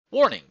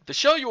Warning, the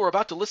show you are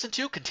about to listen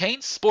to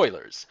contains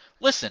spoilers.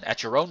 Listen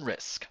at your own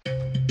risk.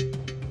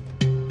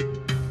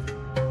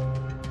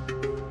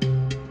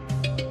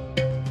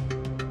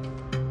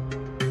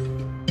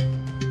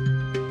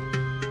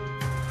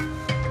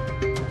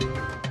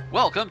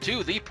 Welcome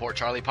to the Poor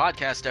Charlie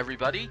Podcast,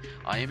 everybody.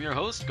 I am your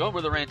host,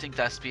 Gomer the Ranting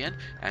Thespian,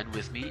 and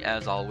with me,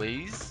 as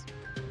always...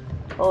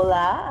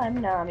 Hola, I'm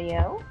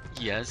Namio.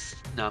 Yes,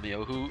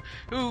 Namio,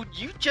 who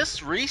you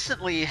just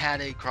recently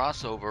had a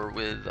crossover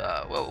with,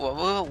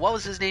 what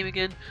was his name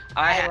again?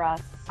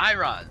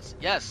 Iroz,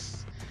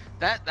 yes.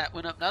 That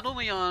went up not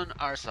only on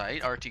our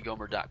site,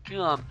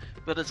 rtgomer.com,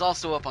 but it's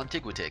also up on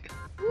TGWTG.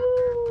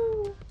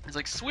 Woo! It's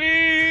like,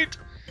 sweet!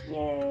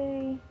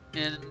 Yay!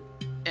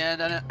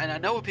 And I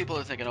know what people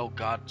are thinking, oh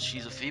god,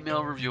 she's a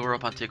female reviewer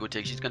up on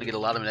TGWTG, she's going to get a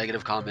lot of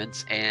negative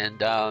comments,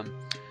 and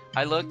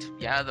I looked,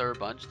 yeah, there are a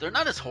bunch. They're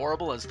not as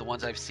horrible as the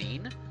ones I've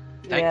seen,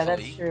 thankfully. Yeah,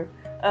 that's true.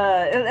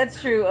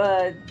 That's true.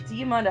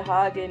 Diamanda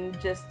Hagen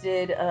just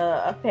did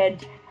a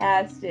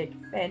fantastic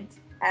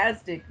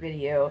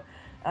video.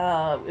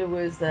 It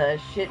was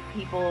shit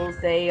people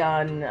say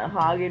on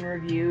Hagen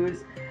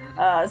reviews.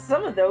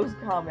 Some of those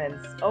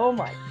comments, oh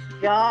my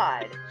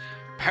god.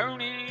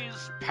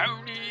 Ponies.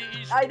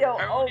 I know.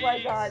 Ponies. Oh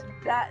my god,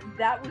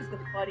 that was the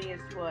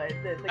funniest one.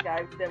 The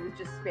guy that was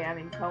just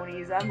spamming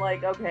ponies. I'm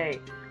like,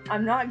 okay,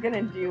 I'm not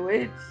gonna do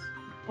it,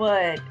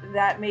 but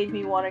that made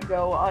me want to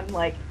go on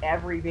like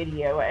every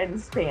video and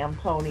spam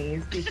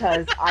ponies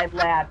because I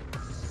laughed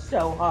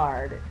so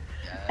hard.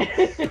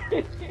 Yes.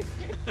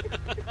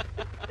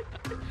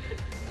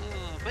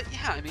 But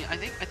yeah, I mean, I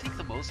think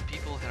the most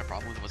people had a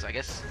problem with was, I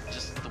guess,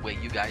 just the way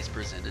you guys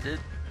presented it.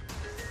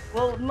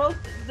 Well,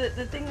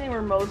 the thing they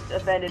were most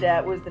offended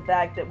at was the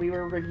fact that we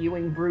were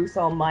reviewing Bruce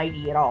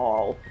Almighty at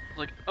all.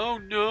 Like, oh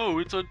no,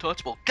 it's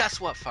untouchable. Guess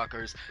what,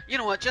 fuckers? You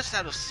know what? Just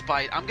out of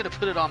spite, I'm gonna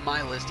put it on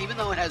my list, even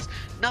though it has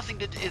nothing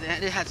to.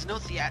 It has no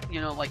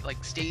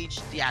like stage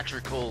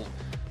theatrical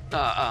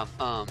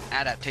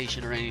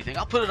adaptation or anything.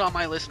 I'll put it on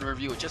my list and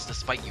review it just to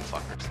spite you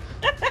fuckers.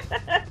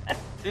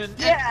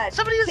 and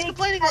somebody was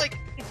complaining like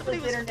somebody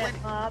was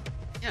complaining.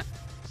 Yeah,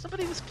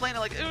 somebody was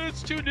complaining like, oh,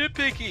 it's too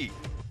nitpicky.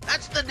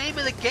 That's the name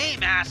of the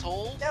game,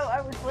 asshole. No,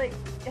 I was like,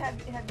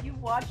 have you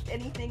watched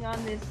anything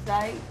on this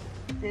site?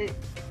 You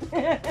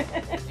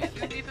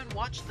even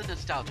watched the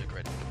Nostalgia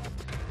Critic?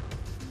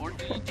 Or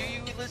do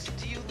you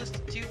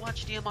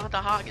watch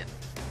Diamanda Hagen?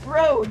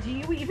 Bro, do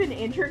you even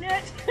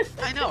internet?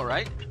 I know,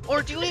 right?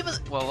 Or do you even?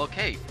 Well,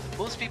 okay.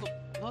 Most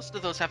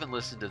of those haven't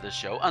listened to this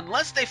show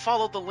unless they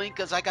followed the link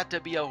because I got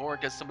to be a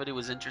whore because somebody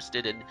was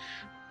interested in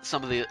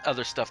some of the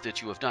other stuff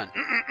that you have done.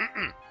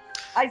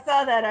 I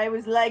saw that. I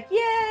was like,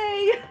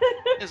 yay!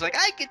 It's like,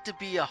 I get to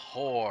be a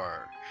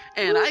whore,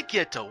 and I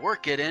get to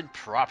work it in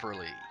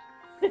properly.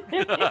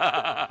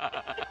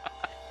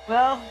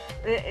 Well,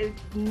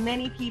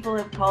 many people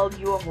have called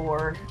you a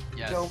whore,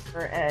 yes.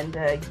 Gomer, and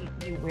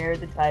you wear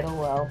the title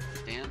well.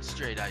 Damn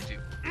straight I do.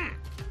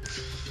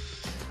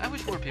 I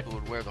wish more people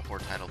would wear the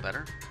whore title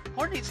better.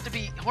 Whore needs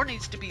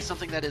to be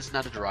something that is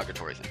not a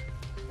derogatory thing.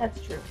 That's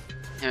true.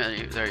 Yeah,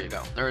 there you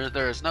go.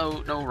 There is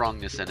no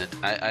wrongness in it.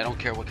 I don't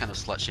care what kind of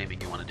slut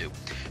shaming you want to do,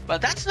 but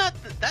that's not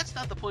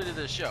the point of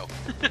this show.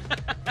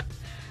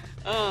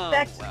 Oh,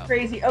 that's wow.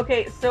 Crazy.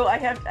 Okay, so I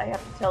have to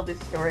tell this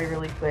story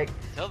really quick.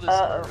 Tell this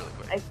story really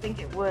quick. I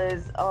think it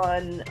was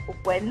on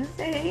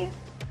Wednesday.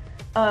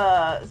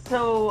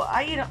 So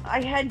I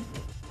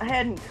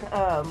hadn't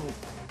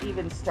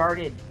even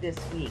started this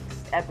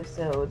week's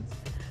episodes,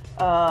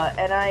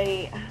 and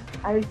I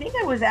think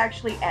I was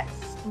actually at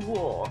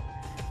school.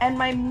 And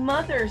my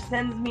mother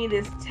sends me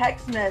this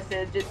text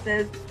message. It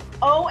says,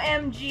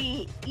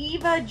 OMG,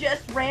 Eva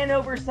just ran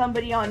over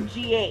somebody on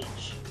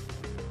GH.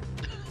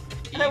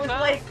 And I was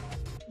like,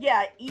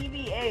 yeah,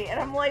 EVA. And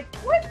I'm like,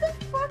 what the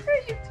fuck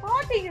are you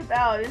talking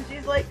about? And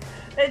she's like,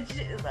 when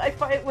I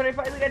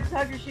finally got to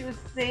talk to her, she was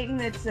saying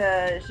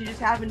that she just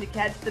happened to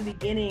catch the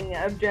beginning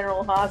of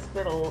General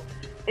Hospital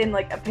in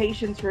like a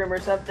patient's room or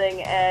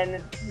something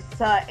and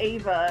saw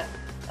Ava,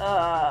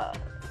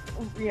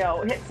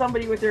 hit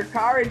somebody with her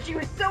car, and she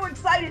was so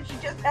excited she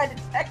just had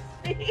to text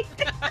me.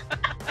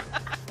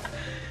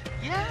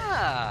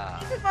 Yeah.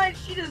 Keep in mind,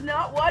 she does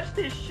not watch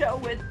this show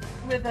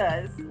with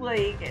us.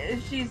 Like,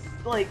 she's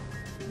like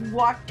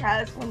walked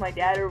past when my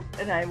dad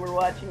and I were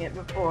watching it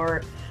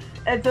before,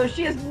 and so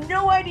she has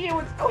no idea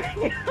what's going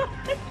on.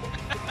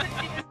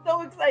 She was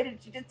so excited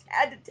she just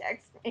had to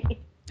text me.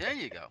 There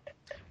you go.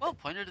 Well,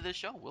 point her to this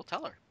show. We'll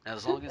tell her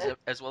as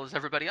well as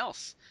everybody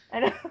else. I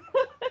know.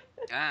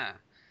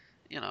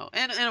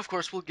 And of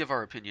course we'll give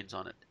our opinions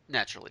on it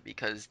naturally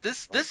because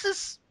this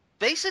is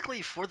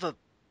basically for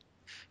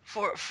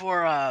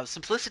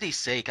simplicity's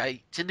sake.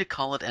 I tend to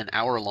call it an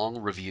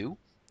hour-long review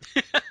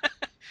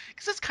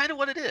because that's kind of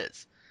what it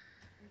is.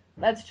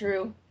 That's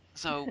true.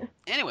 So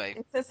anyway,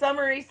 it's a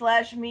summary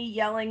 / me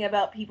yelling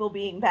about people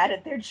being bad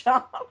at their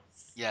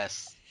jobs.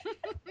 Yes.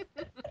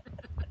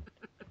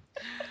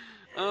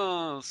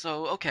 Oh,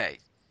 so okay.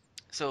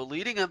 So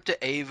leading up to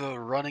Ava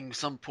running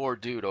some poor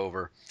dude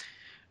over.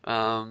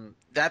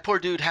 That poor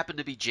dude happened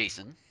to be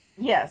Jason.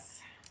 Yes.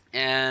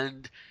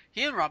 And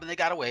he and Robin, they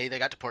got away. They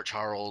got to Port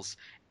Charles,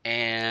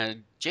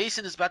 and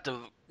Jason is about to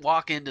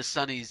walk into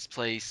Sonny's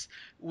place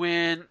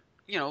when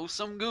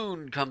some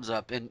goon comes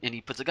up and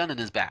he puts a gun in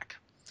his back.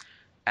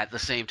 At the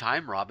same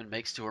time, Robin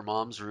makes to her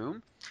mom's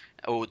room.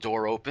 Oh,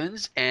 door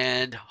opens,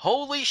 and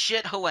holy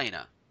shit,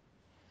 Helena.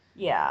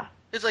 Yeah.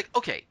 It's like,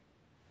 okay,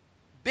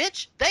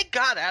 bitch, they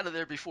got out of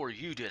there before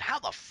you did. How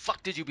the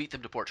fuck did you beat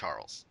them to Port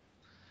Charles?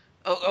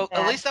 At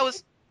Yeah. least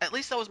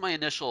that was my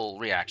initial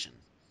reaction.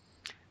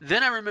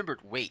 Then I remembered,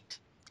 wait,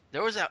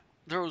 there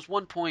was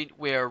one point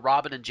where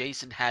Robin and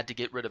Jason had to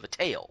get rid of a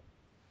tail.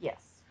 Yes.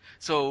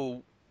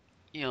 So,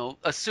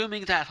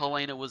 assuming that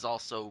Helena was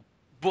also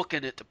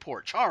booking it to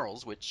Port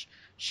Charles, which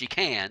she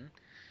can,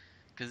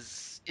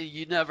 because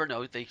you never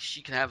know,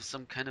 she can have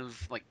some kind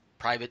of like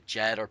private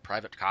jet or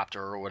private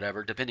copter or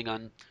whatever, depending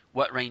on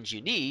what range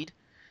you need,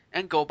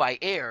 and go by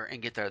air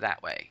and get there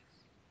that way,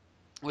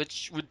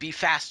 which would be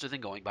faster than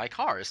going by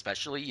car,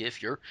 especially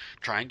if you're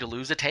trying to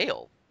lose a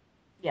tail.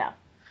 Yeah.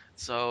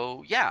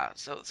 So yeah,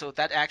 so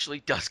that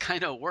actually does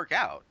kind of work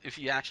out if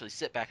you actually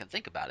sit back and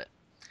think about it.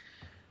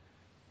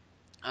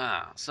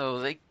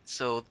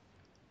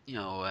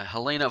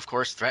 Helena of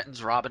course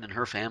threatens Robin and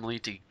her family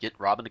to get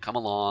Robin to come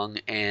along,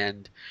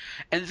 and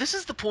this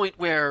is the point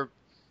where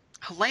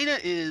Helena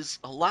is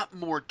a lot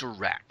more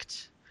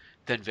direct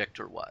than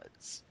Victor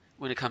was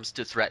when it comes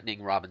to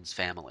threatening Robin's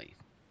family.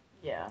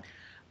 Yeah.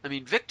 I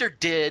mean, Victor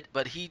did,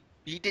 but he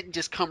didn't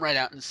just come right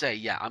out and say,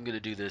 "Yeah, I'm going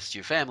to do this to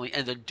your family,"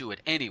 and then do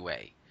it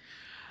anyway.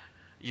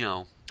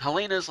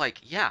 Helena's like,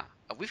 yeah,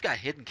 we've got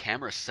hidden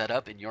cameras set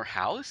up in your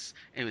house.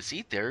 And we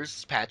see,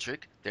 there's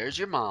Patrick, there's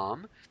your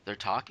mom. They're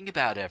talking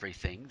about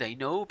everything. They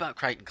know about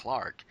Crichton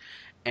Clark.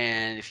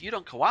 And if you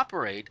don't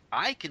cooperate,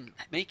 I can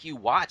make you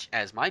watch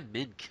as my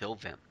men kill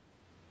them.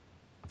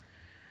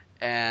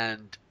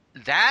 And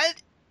that,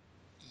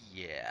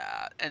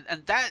 yeah,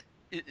 and that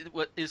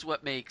is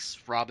what makes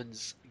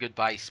Robin's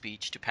goodbye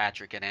speech to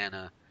Patrick and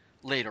Anna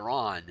later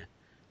on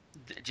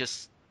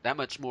just that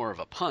much more of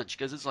a punch,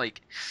 because it's like,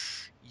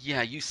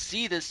 yeah, you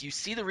see this, you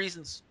see the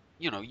reasons,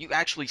 you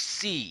actually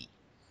see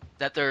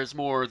that there's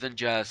more than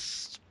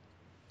just,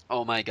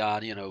 oh my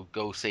god,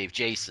 go save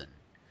Jason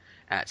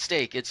at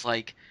stake. It's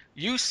like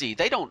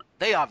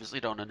they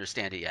obviously don't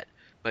understand it yet,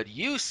 but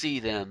you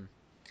see them,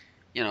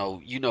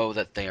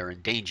 that they are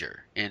in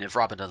danger, and if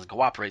Robin doesn't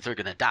cooperate, they're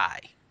gonna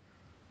die.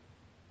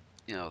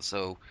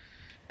 So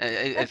At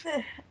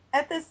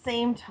if the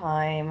same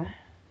time,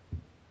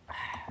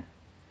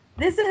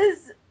 this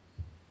is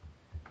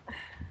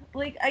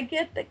like, I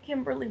get that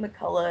Kimberly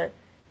McCullough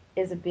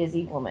is a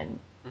busy woman.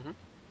 mhm.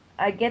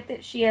 I get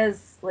that she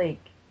has like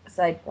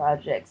side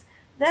projects.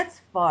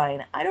 That's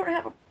fine. I don't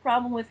have a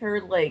problem with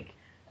her like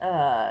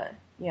uh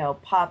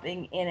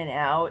popping in and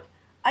out.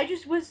 I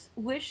just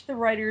wish the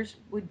writers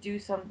would do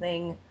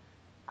something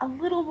a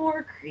little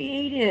more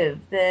creative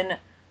than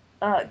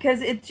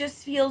because it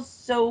just feels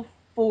so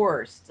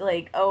forced.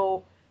 Like,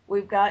 oh,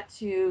 we've got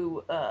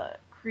to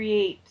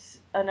create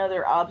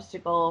another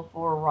obstacle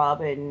for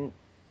Robin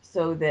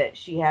so that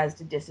she has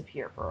to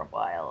disappear for a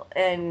while.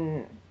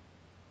 And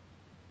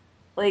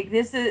like,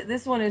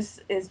 this one is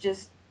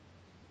just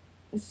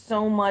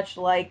so much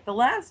like the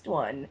last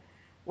one,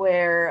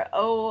 where,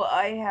 oh,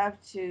 I have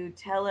to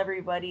tell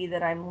everybody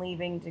that I'm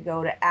leaving to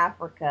go to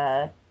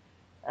Africa,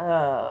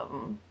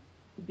 um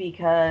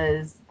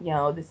because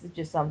this is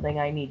just something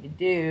I need to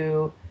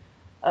do,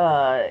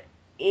 uh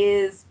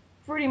is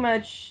pretty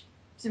much,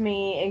 to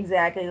me,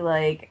 exactly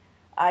like,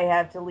 I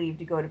have to leave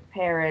to go to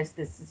Paris,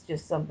 this is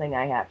just something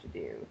I have to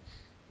do.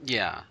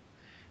 Yeah,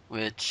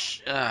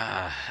 which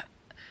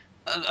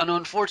and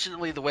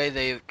unfortunately, the way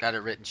they've got it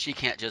written, she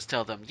can't just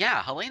tell them,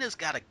 "Yeah, Helena's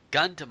got a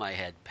gun to my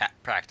head,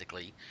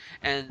 practically,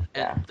 and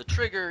Yeah. the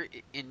trigger,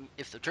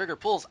 if the trigger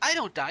pulls, I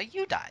don't die,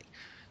 you die."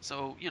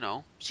 So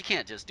she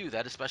can't just do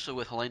that, especially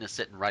with Helena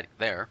sitting right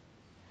there.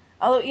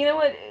 Although, you know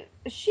what,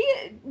 she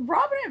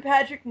Robin and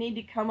Patrick need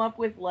to come up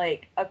with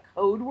like a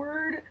code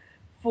word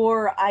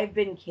for "I've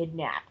been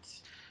kidnapped."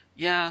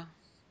 Yeah,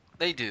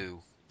 they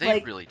do. They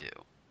Like, really do.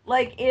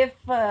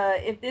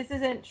 if this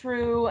isn't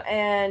true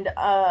and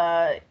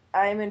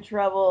I'm in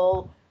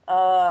trouble,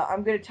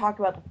 I'm going to talk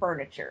about the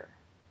furniture.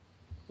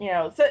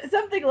 So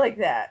something like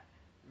that.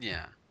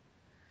 Yeah.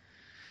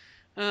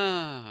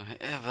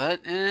 But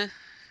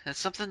that's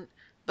something.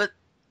 But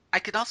I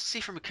could also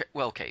see from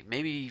well, okay,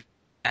 maybe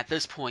at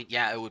this point,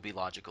 yeah, it would be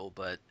logical,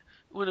 but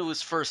when it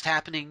was first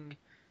happening,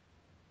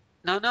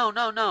 no, no,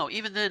 no, no.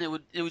 Even then, it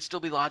would still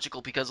be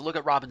logical, because look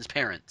at Robin's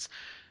parents.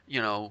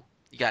 You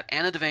got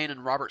Anna Devane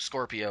and Robert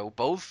Scorpio,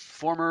 both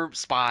former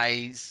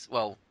spies.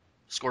 Well,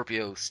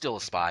 Scorpio still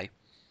a spy.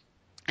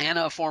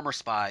 Anna, a former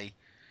spy.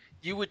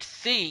 You would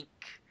think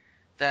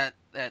that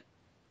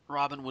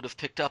Robin would have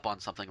picked up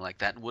on something like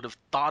that and would have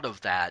thought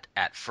of that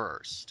at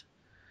first.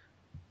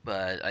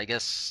 But I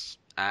guess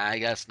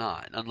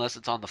not, unless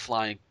it's on the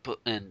fly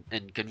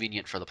and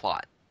convenient for the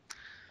plot.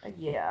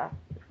 Yeah.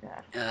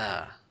 Yeah.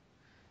 Uh,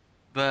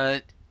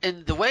 But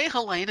and the way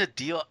Helena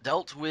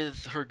dealt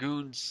with her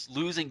goons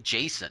losing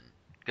Jason,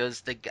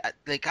 because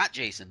they got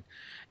Jason,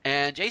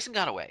 and Jason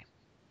got away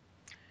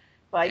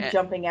by and,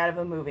 jumping out of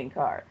a moving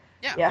car.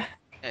 yeah. Yeah.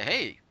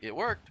 Hey, it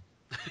worked.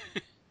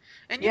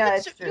 And Yeah,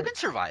 it's you true. can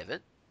survive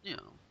it.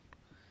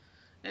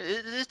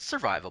 It's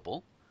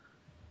survivable.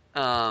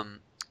 And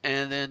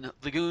then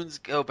the goons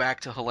go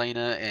back to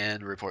Helena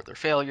and report their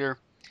failure.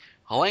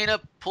 Helena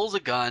pulls a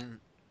gun.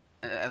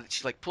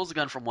 She like pulls a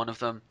gun from one of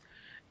them,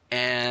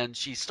 and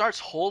she starts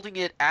holding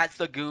it at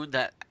the goon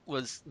that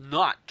was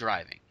not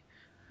driving.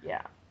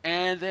 Yeah.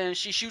 And then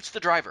she shoots the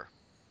driver.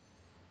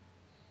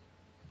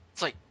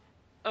 It's like,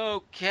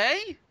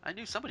 okay, I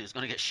knew somebody was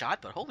going to get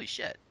shot, but holy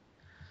shit.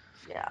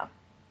 Yeah.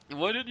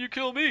 Why didn't you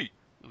kill me?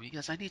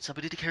 Because I need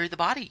somebody to carry the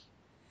body.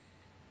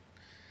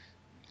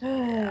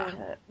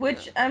 Yeah.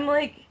 Which I'm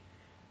like,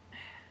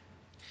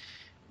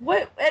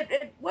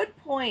 at what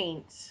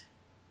point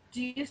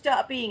do you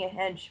stop being a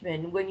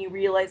henchman when you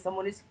realize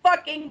someone is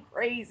fucking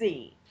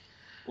crazy?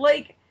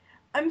 Like,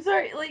 I'm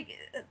sorry, like,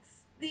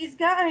 these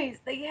guys,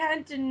 they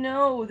had to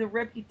know the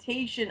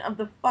reputation of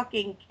the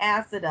fucking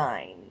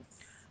Cassidines.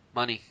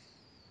 Money.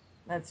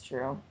 That's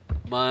true.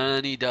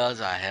 Money does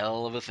a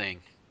hell of a thing.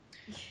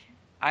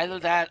 Either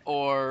that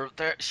or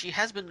she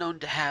has been known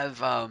to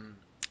have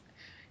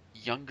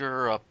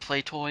younger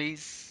play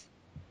toys,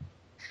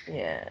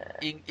 Yeah.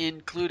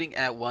 including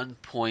at one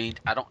point.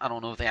 I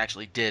don't know if they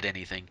actually did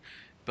anything,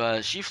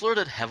 but she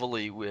flirted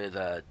heavily with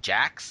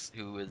Jax,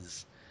 who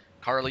is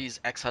Carly's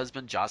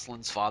ex-husband,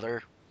 Jocelyn's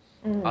father,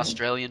 Mm.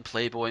 Australian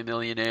playboy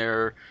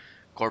millionaire,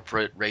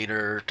 corporate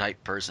raider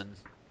type person.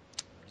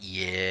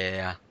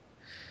 Yeah.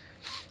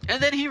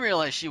 And then he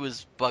realized she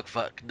was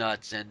buckfuck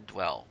nuts and,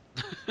 well,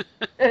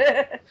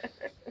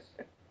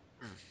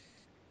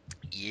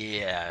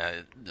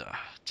 yeah,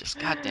 just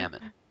goddamn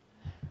it.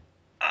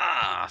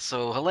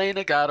 So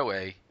Helena got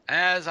away,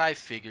 as I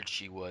figured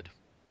she would.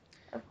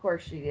 Of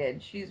course she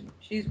did.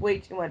 She's way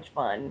too much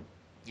fun.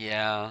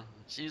 Yeah,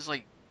 she's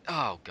like,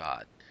 oh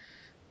god.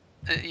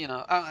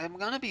 I'm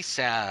gonna be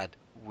sad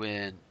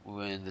when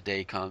the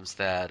day comes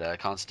that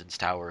Constance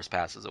Towers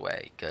passes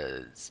away,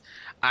 because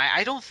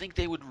I don't think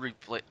they would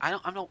replace. I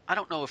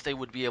don't know if they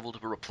would be able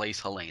to replace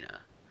Helena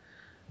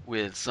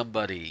with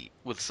somebody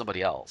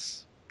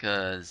else,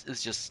 because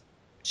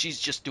she's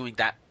just doing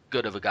that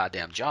good of a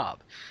goddamn job,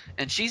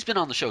 and she's been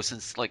on the show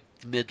since like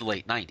mid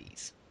late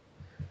 '90s.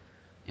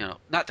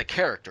 Not the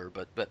character,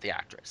 but the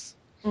actress.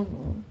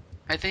 Mm-hmm.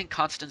 I think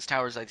Constance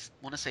Towers, I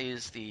want to say,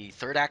 is the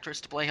third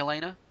actress to play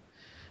Helena,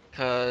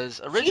 because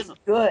She's original.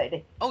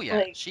 good. Oh yeah,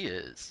 Like, she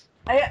is.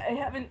 I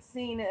haven't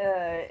seen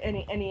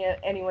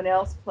anyone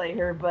else play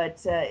her,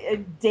 but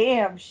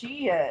damn,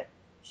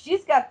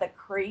 she's got the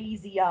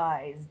crazy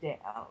eyes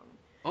down.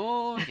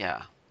 Oh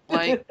yeah,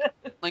 like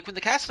when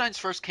the Cassadines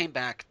first came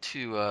back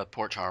to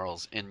Port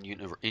Charles in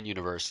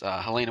universe,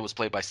 Helena was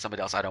played by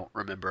somebody else I don't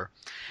remember.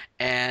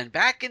 And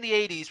back in the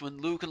 '80s,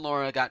 when Luke and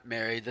Laura got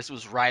married, this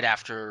was right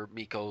after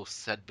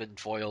Mikos had been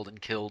foiled and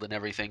killed and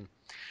everything.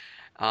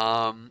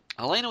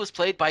 Helena was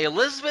played by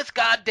Elizabeth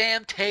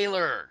Goddamn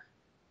Taylor.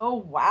 Oh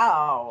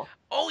wow.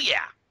 Oh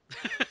yeah,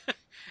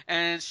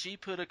 and she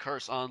put a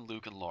curse on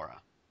Luke and Laura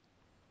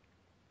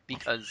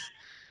because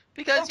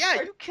Of yeah,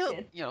 course she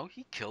did.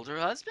 he killed her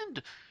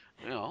husband.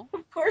 You know,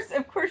 Of course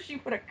she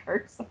put a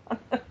curse on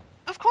them.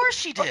 of course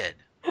she did.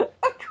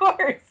 Of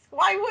course.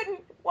 Why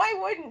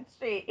wouldn't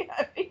she?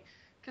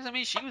 Because I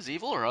mean, she was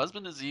evil. Her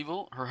husband is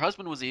evil. Her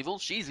husband was evil.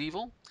 She's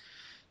evil.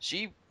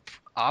 She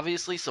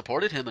obviously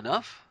supported him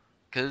enough.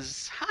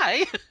 Because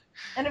hi,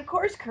 And of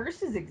course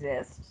curses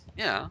exist.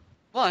 yeah.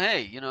 Well,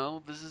 hey,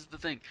 this is the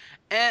thing,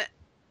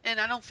 and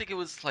I don't think it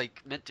was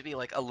like meant to be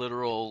like a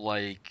literal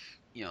like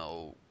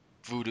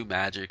voodoo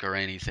magic or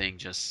anything.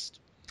 Just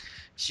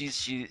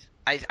she.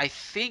 I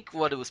think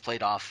what it was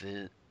played off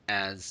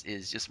as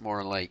is just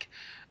more like,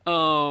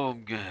 oh,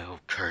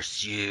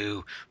 curse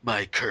you,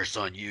 my curse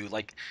on you,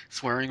 like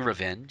swearing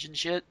revenge and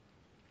shit.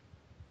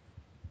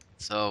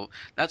 So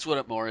that's what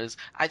it more is.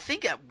 I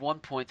think at one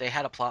point they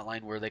had a plot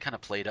line where they kind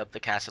of played up the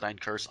Cassadine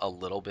curse a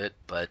little bit,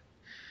 but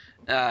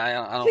I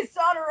don't.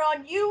 Dishonor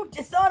on you,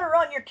 dishonor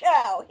on your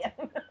cow.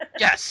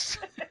 Yes,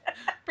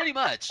 pretty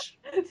much.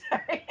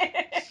 Sorry.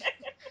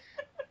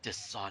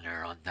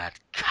 Dishonor on that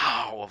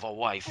cow of a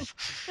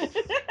wife.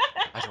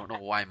 I don't know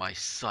why my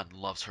son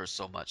loves her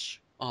so much.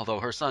 Although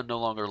her son no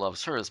longer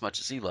loves her as much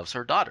as he loves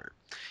her daughter.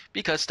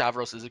 Because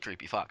Stavros is a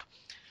creepy fuck.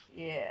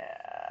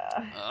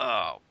 Yeah.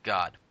 Oh,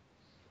 God.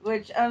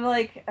 Which I'm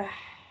like,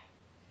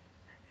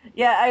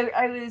 yeah,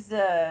 I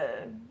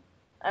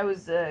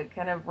was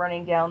kind of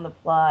running down the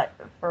plot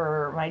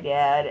for my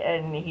dad,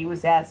 and he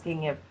was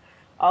asking if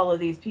all of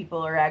these people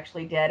are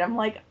actually dead. I'm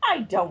like, I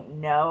don't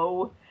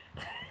know.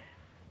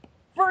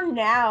 For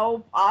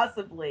now,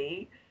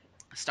 possibly.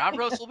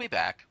 Stavros will be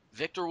back.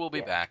 Victor will be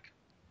Yeah. back.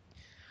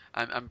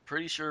 I'm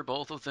pretty sure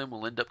both of them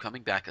will end up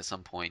coming back at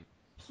some point.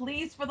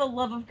 Please, for the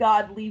love of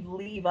God, leave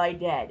Levi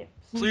dead.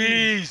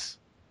 Please.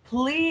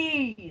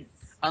 Please! Please.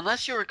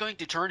 Unless you're going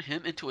to turn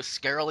him into a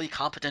scarily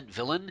competent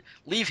villain,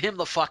 leave him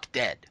the fuck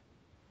dead.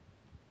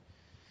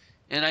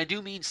 And I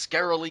do mean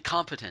scarily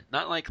competent,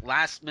 not like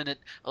last minute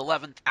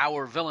 11th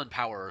hour villain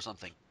power or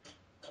something.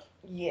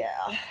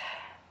 Yeah.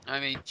 I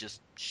mean,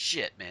 just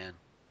shit, man.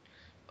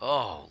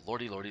 Oh,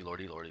 lordy, lordy,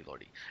 lordy, lordy,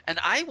 lordy. And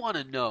I want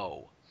to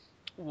know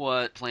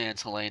what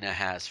plans Helena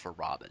has for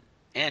Robin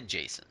and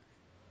Jason.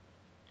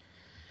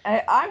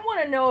 I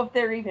want to know if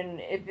they're even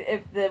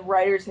if the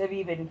writers have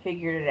even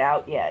figured it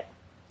out yet.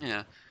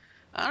 Yeah,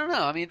 I don't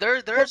know. I mean, there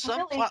are Because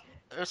some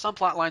really,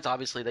 plot lines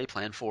obviously they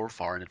plan for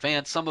far in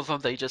advance. Some of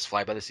them they just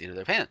fly by the seat of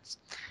their pants.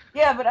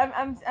 yeah, but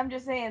I'm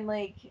just saying,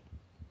 like,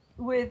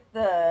 with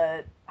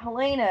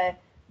Helena,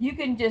 you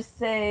can just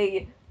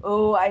say,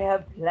 "Oh, I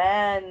have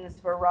plans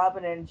for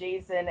Robin and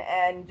Jason,"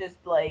 and just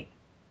like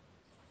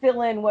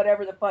fill in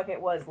whatever the fuck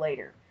it was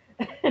later.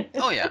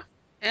 Oh yeah,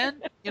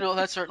 and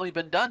that's certainly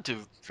been done to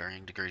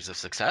varying degrees of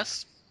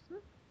success.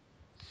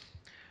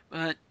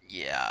 But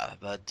yeah,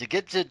 but to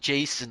get to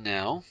Jason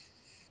now,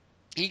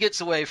 he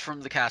gets away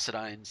from the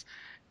Cassidines,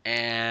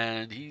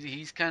 and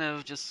he's kind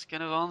of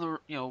on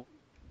the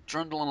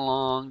trundling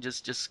along,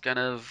 just kind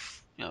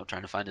of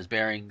trying to find his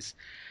bearings.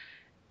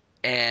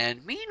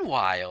 And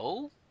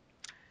meanwhile,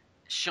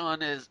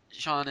 Shawn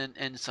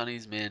and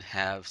Sonny's men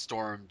have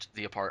stormed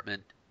the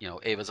apartment,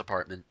 Ava's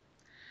apartment.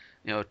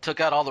 Took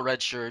out all the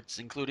red shirts,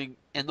 including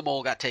and the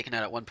mole got taken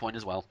out at one point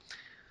as well.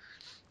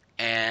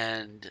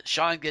 And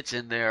Shawn gets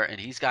in there, and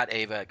he's got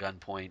Ava at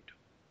gunpoint,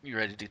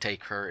 ready to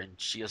take her, and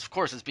she, of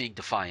course, is being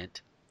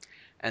defiant.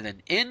 And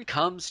then in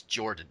comes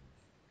Jordan.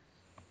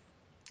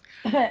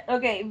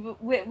 Okay,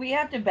 we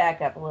have to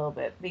back up a little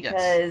bit Yes.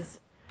 because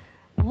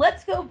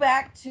let's go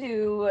back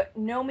to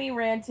Nomi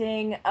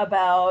ranting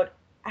about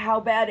how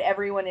bad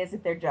everyone is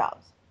at their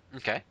jobs.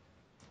 Okay.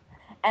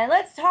 And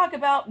let's talk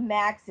about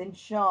Max and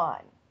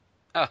Shawn.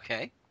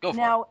 Okay. Go for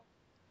it. Now,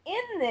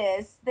 in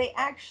this, they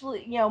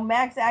actually,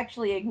 Max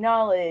actually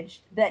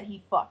acknowledged that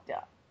he fucked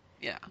up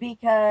Yeah.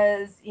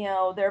 because,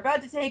 they're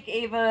about to take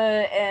Ava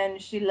and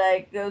she,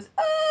 like, goes,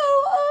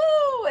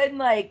 oh, and,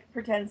 like,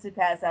 pretends to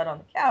pass out on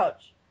the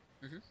couch.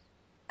 Hmm.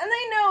 And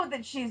they know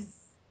that she's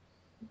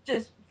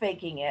just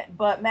faking it.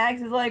 But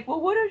Max is like, well,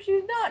 what if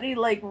she's not? And he,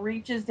 like,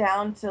 reaches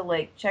down to,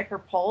 like, check her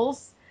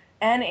pulse,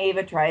 and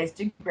Ava tries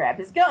to grab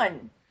his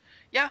gun.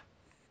 Yeah.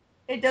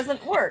 It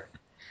doesn't work.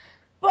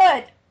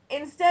 But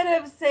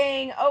instead of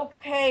saying,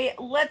 okay,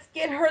 let's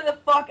get her the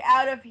fuck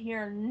out of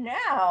here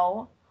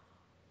now,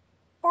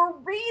 for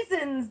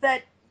reasons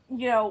that,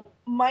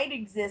 might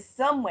exist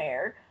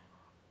somewhere,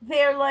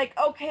 they're like,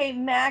 okay,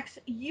 Max,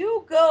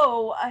 you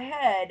go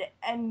ahead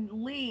and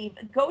leave.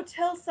 Go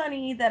tell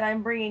Sonny that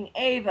I'm bringing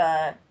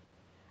Ava,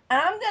 and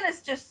I'm gonna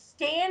just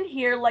stand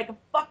here like a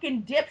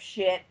fucking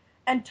dipshit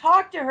and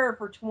talk to her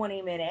for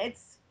 20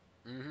 minutes,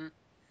 Hmm.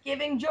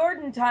 giving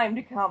Jordan time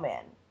to come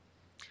in.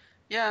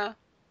 Yeah.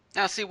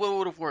 Now, see what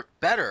would have worked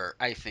better,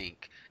 I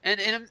think, and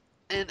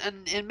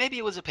maybe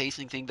it was a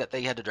pacing thing that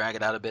they had to drag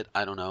it out a bit.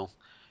 I don't know,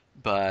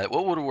 but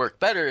what would have worked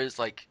better is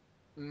like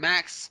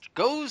Max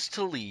goes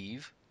to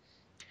leave,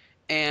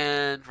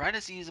 and right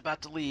as he's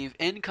about to leave,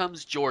 in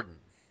comes Jordan,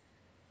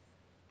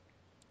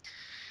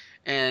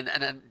 and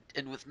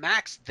with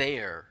Max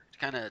there,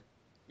 kind of,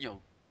 you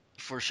know,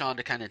 for Shawn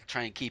to kind of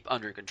try and keep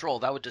under control,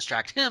 that would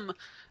distract him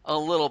a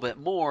little bit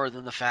more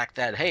than the fact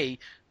that, hey,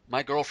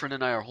 my girlfriend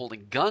and I are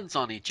holding guns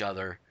on each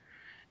other,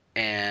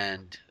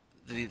 and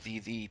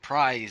the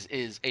prize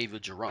is Ava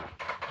Jerome.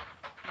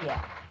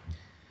 Yeah.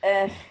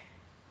 Uh,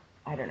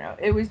 I don't know.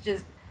 It was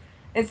just,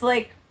 it's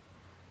like,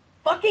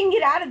 fucking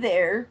get out of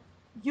there,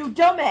 you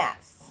dumbass.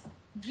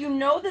 You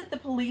know that the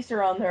police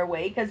are on their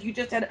way because you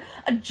just had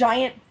a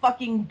giant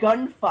fucking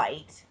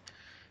gunfight.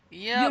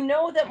 You Yep.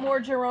 know that more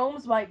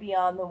Jeromes might be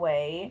on the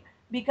way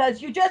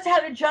because you just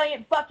had a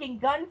giant fucking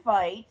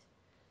gunfight.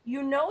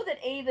 You know that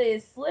Ava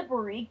is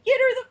slippery. Get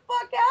her the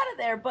fuck out of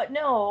there. But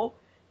no,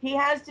 he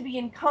has to be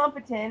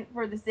incompetent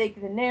for the sake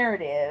of the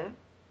narrative.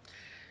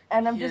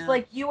 And I'm just Yeah.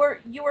 like, you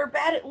were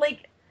bad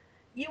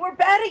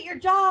at your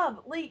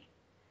job. Like,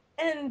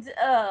 and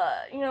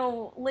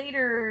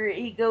later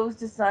he goes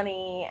to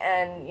Sonny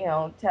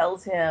and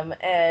tells him,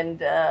 and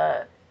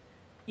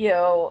you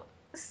know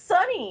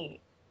Sonny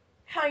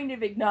kind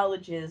of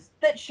acknowledges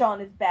that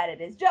Shawn is bad at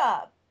his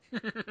job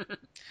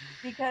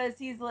because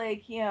he's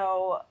like,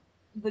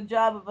 the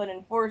job of an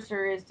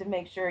enforcer is to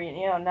make sure,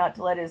 not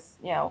to let his,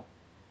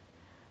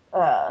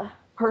 uh,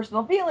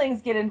 personal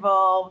feelings get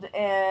involved.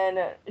 And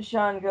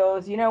Shawn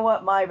goes, you know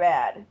what, my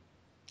bad.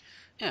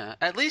 Yeah.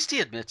 At least he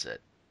admits it.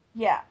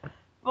 Yeah.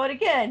 But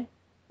again,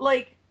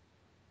 like,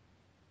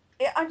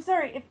 I'm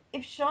sorry,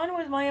 if Shawn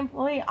was my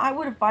employee, I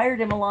would have fired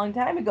him a long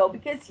time ago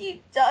because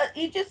he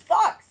just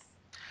sucks.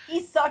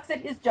 He sucks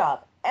at his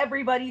job.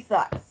 Everybody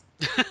sucks.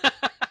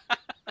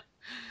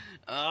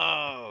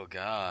 Oh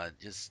God,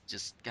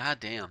 just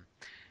goddamn.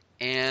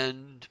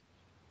 And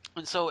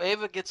and so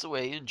Ava gets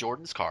away in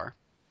Jordan's car.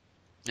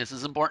 This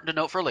is important to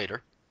note for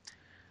later.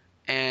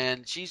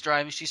 And she's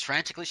driving. She's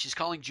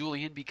calling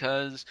Julian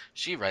because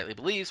she rightly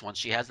believes once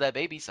she has that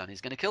baby,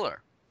 Sonny's gonna kill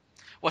her.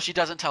 What she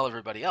doesn't tell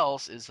everybody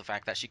else is the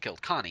fact that she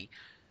killed Connie.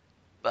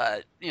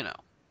 But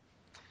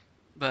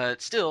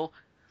but still,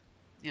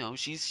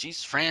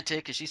 she's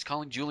frantic and she's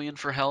calling Julian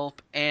for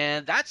help,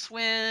 and that's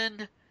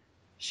when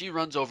she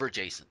runs over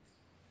Jason.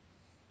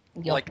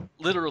 Yep. Like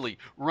literally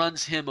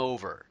runs him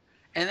over.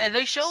 And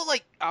they show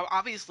like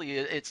obviously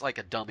it's like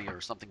a dummy or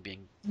something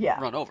being Yeah.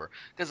 run over,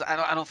 because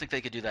I don't think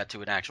they could do that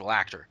to an actual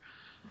actor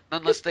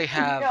unless they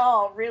have.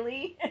 No,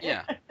 really?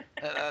 Yeah.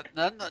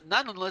 Not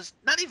unless,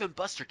 not even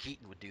Buster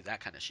Keaton would do that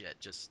kind of shit.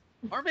 Just,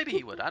 or maybe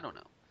he would. I don't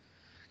know.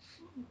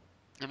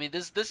 I mean,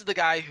 this is the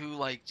guy who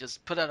like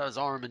just put out his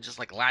arm and just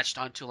like latched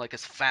onto like a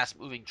fast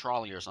moving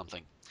trolley or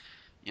something.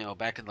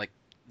 Back in like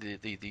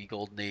the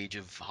golden age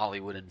of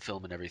Hollywood and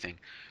film and everything.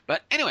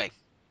 But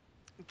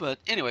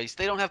anyways,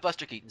 they don't have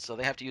Buster Keaton, so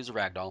they have to use a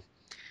ragdoll.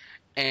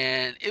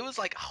 And it was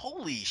like,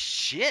 holy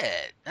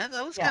shit, that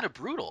was Yeah. kind of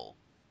brutal.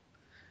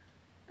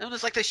 And it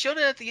was like they showed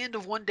it at the end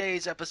of one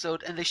day's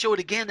episode, and they show it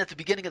again at the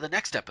beginning of the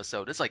next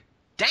episode. It's like,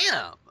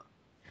 damn.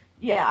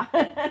 Yeah.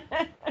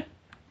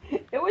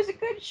 It was a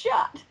good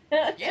shot.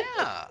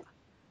 Yeah.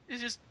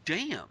 It's just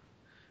damn.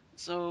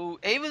 So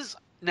Ava's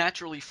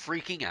naturally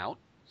freaking out,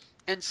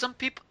 and some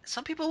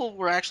people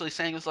were actually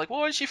saying, it's like, well,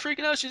 why is she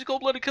freaking out? She's a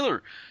cold-blooded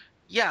killer.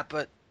 Yeah,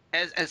 but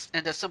as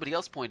somebody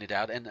else pointed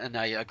out, and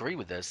I agree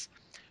with this,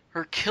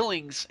 her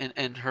killings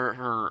and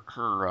her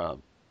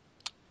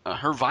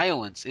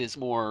violence is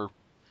more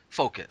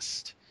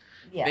focused.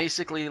 Yes.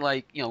 Basically,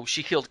 like,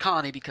 she killed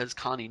Connie because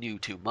Connie knew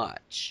too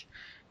much,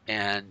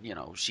 and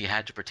she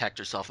had to protect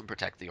herself and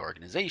protect the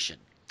organization.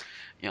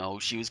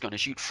 She was going to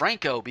shoot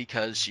Franco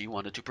because she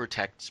wanted to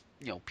protect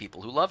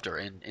people who loved her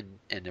and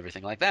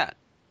everything like that.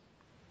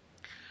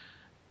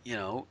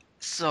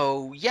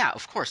 So yeah,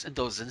 of course, in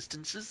those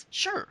instances,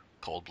 sure,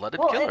 cold-blooded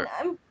Well, and killer.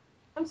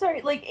 I'm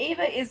sorry, like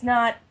Ava is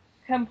not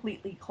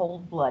completely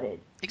cold-blooded.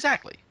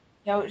 Exactly.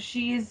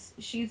 She's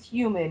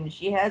human.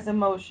 She has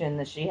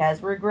emotions. She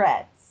has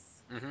regrets,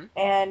 Hmm.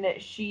 and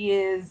she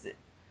is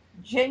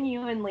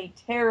genuinely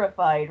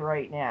terrified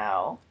right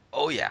now.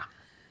 Oh yeah.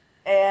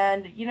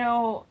 And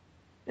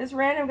this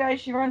random guy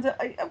she runs.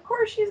 Of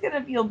course, she's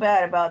gonna feel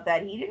bad about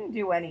that. He didn't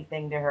do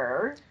anything to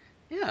her.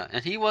 Yeah,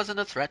 and he wasn't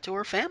a threat to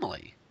her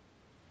family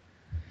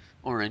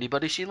or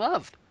anybody she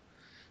loved.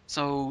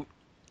 So,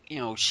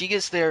 she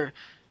gets there.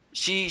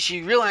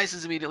 She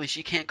realizes immediately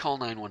she can't call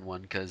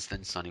 911 because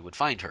then Sonny would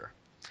find her.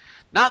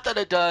 Not that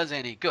it does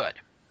any good.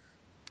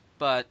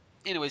 But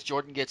anyways,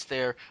 Jordan gets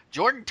there.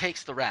 Jordan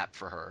takes the rap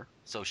for her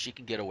so she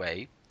can get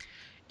away.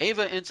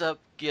 Ava ends up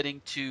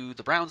getting to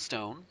the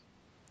brownstone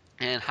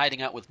and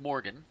hiding out with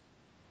Morgan,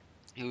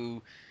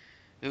 who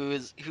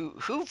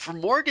who for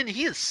Morgan,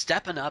 he is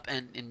stepping up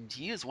and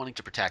he is wanting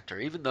to protect her,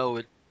 even though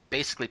it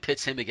basically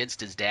pits him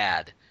against his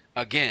dad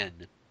again.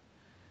 And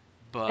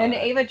But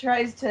Ava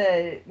tries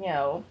to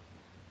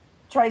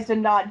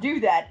not do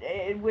that,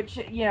 which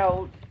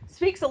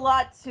speaks a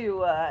lot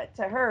to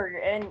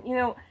her.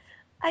 And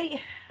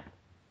I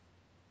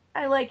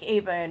I like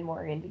Ava and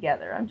Morgan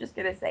together. I'm just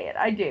gonna say it.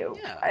 I do.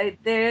 yeah,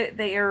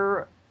 They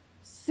are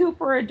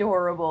super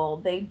adorable.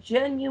 They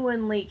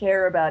genuinely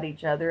care about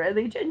each other, and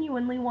they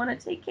genuinely want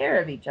to take care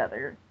of each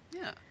other.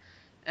 yeah,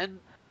 and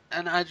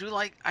and I do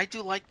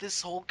like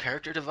this whole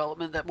character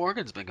development that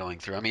Morgan's been going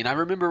through. I mean, I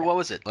remember, what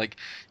was it, like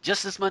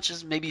just as much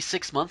as maybe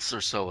 6 months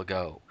or so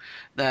ago,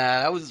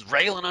 that I was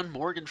railing on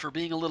Morgan for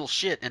being a little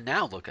shit, and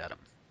now look at him.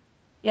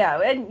 Yeah,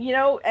 and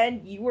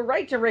and you were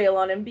right to rail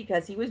on him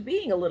because he was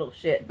being a little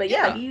shit. But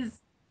yeah, Yeah.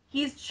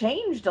 he's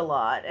changed a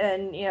lot,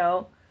 and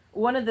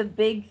one of the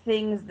big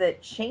things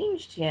that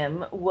changed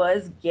him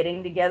was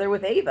getting together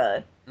with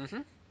Ava.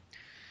 Hmm.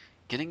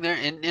 Getting there,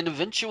 and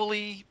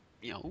eventually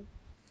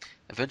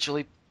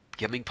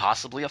becoming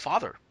possibly a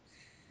father.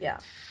 Yeah.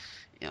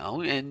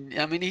 And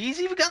I mean, he's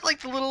even got like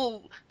the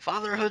little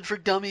Fatherhood for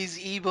Dummies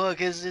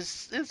ebook. It's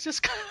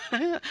just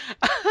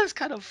it's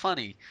kind of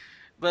funny,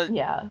 but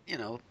Yeah.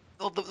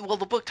 well,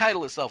 the book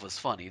title itself is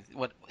funny.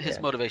 What his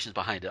Yeah. motivations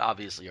behind it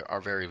obviously are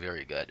very,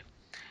 very good.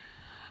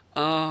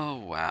 Oh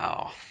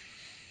wow.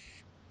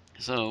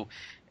 So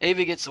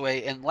Ava gets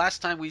away, and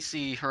last time we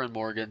see her and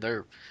Morgan,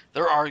 they're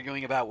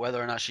arguing about whether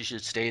or not she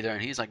should stay there,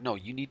 and he's like, "No,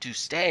 you need to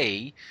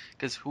stay,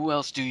 because who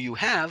else do you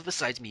have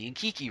besides me and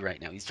Kiki right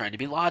now?" He's trying to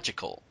be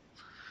logical,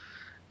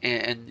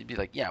 and be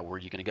like, "Yeah, where are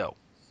you gonna go?"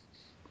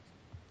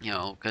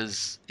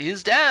 Because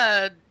his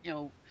dad,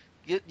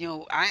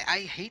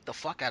 I hate the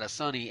fuck out of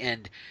Sonny,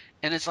 and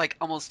it's like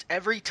almost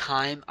every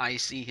time I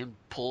see him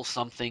pull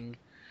something,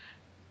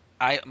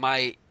 I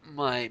my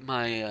my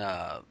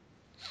my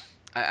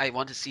I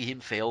want to see him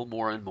fail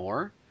more and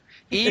more,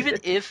 even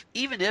if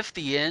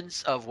the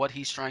ends of what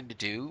he's trying to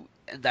do,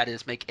 and that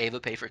is make Ava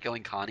pay for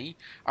killing Connie,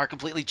 are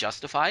completely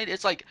justified.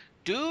 It's like,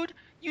 dude,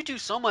 you do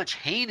so much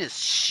heinous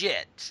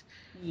shit.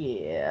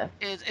 Yeah.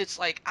 It's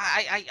like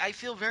I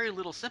feel very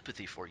little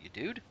sympathy for you,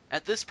 dude.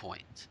 At this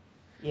point,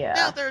 now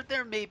Yeah.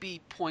 there may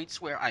be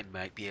points where I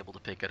might be able to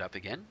pick it up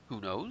again.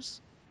 Who knows?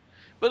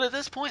 But at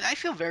this point, I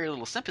feel very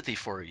little sympathy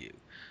for you.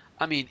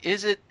 I mean,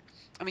 is it?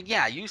 I mean,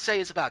 yeah, you say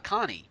it's about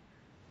Connie,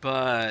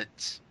 but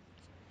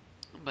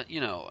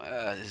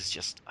it's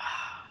just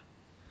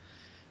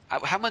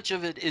how much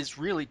of it is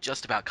really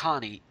just about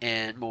Connie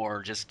and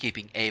more just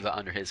keeping Ava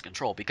under his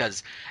control?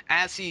 Because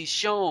as he's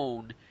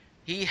shown,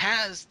 he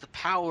has the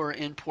power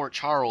in Port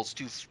Charles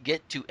to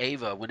get to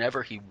Ava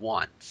whenever he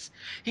wants.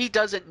 He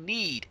doesn't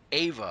need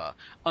Ava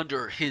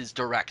under his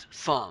direct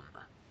thumb.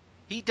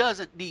 He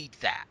doesn't need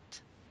that.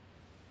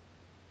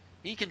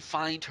 He can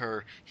find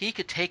her. He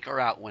could take her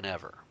out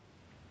whenever.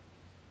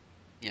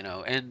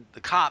 And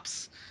the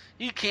cops,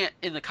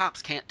 the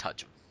cops can't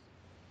touch him.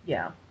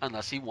 Yeah.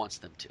 Unless he wants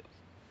them to.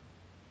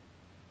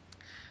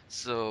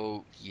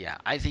 So, yeah,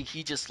 I think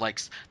he just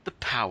likes the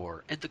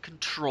power and the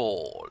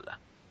control.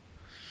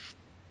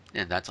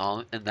 And that's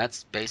all, and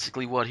that's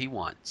basically what he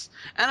wants.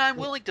 And I'm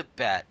willing to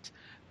bet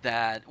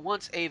that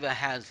once Ava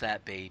has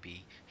that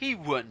baby, he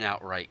wouldn't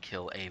outright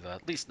kill Ava,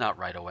 at least not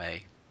right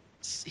away.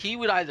 He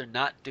would either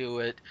not do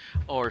it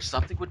or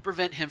something would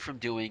prevent him from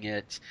doing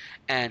it,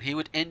 and he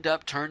would end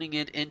up turning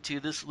it into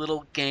this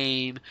little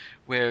game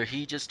where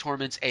he just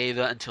torments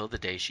Ava until the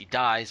day she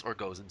dies or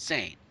goes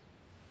insane.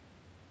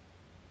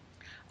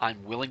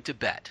 I'm willing to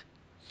bet.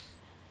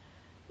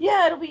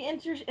 Yeah, it'll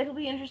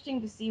be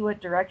interesting to see what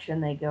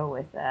direction they go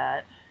with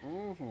that.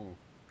 Mm-hmm.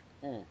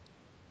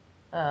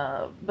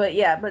 Mm.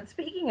 But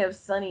speaking of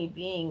Sonny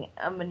being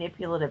a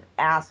manipulative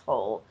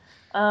asshole,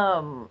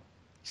 um,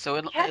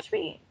 So catch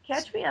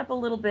me up a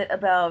little bit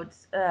about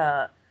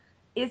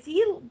is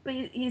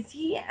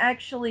he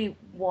actually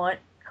want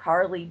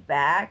Carly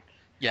back?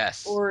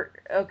 yes. Or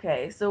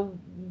okay, so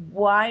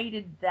why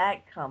did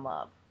that come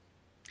up?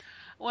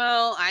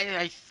 Well,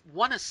 I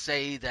want to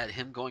say that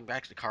him going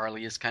back to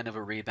Carly is kind of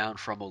a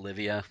rebound from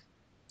Olivia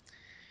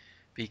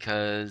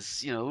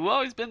because we've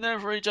always been there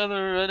for each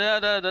other, da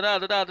da da da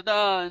da da da,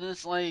 da, and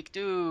it's like,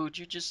 dude,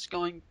 you're just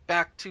going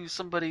back to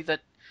somebody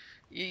that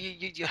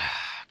you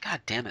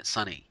God damn it,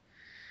 Sonny.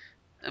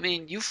 I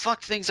mean, you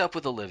fucked things up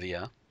with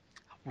Olivia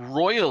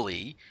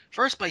royally,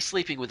 first by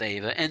sleeping with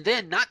Ava, and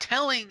then not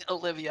telling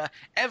Olivia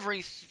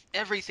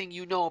everything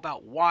you know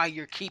about why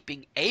you're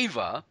keeping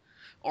Ava,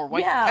 or why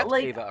you Yeah, kept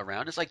like Ava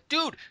around. It's like,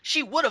 dude,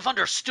 she would have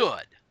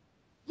understood.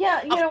 yeah,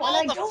 Of and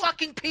all the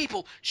fucking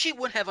people, she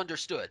would have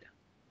understood.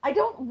 I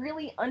don't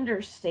really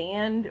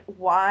understand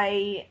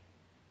why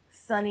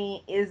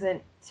Sonny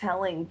isn't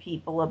telling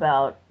people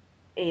about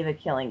Ava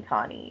killing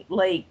Connie.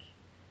 Like,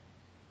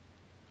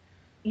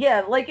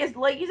 yeah, like it's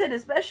like you said,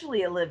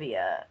 especially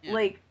Olivia. Yeah,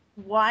 Like,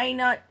 why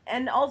not?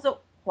 And also,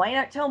 why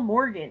not tell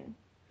Morgan?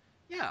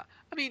 yeah.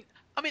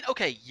 I mean,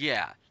 okay,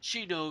 yeah,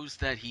 she knows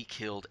that he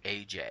killed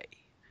AJ.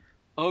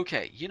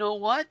 Okay, you know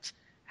what?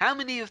 How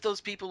many of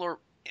those people are?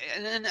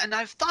 And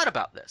I've thought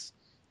about this.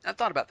 I've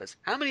thought about this.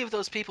 How many of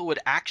those people would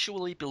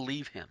actually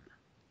believe him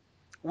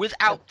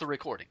without That's the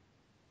recording?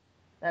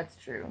 that's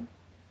true.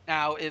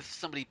 Now, if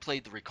somebody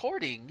played the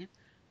recording,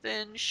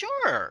 then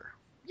sure,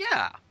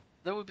 yeah,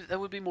 that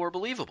would be more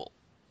believable.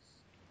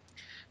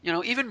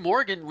 Even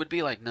Morgan would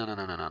be like, no, no,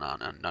 no, no, no, no,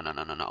 no, no, no,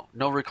 no, no, no,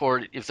 no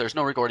record. If there's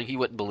no recording, he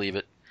wouldn't believe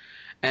it.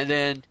 And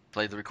then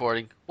play the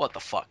recording. What the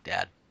fuck,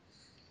 Dad?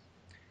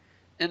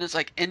 And it's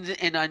like,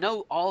 and I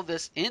know all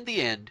this in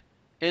the end,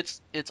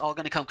 it's all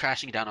going to come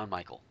crashing down on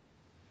Michael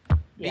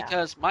Yeah.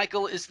 because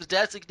Michael is the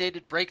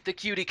designated break the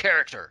cutie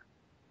character.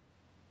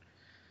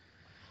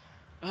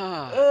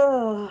 Ah.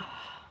 Ugh.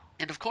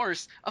 And of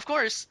course,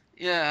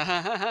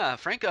 yeah,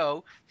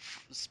 Franco.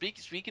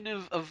 Speaking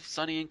of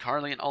Sonny and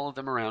Carly and all of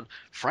them around,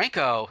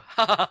 Franco,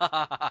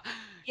 Yeah,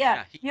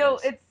 yeah, he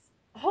is. it's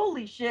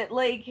holy shit.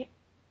 Like,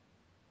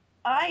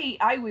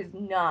 I was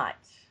not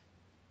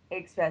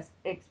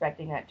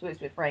expecting that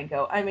twist with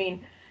Franco. I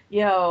mean,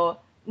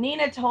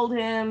 Nina told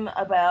him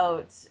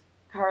about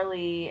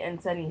Carly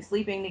and Sonny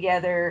sleeping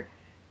together,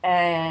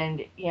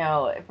 and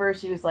at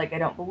first he was like, I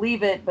don't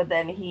believe it, but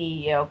then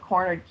he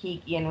cornered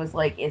Kiki and was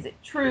like, is it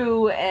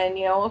true? And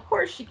of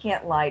course she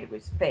can't lie to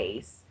his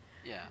face,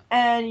 Yeah.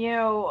 and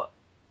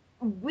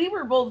we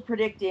were both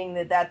predicting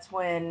that that's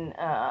when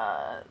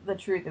the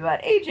truth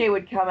about AJ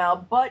would come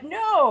out, but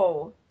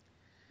no,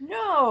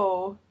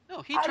 no.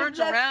 No, he Out of turns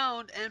that,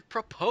 around and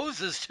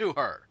proposes to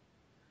her.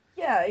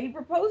 yeah, he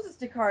proposes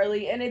to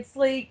Carly, and it's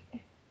like,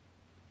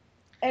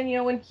 and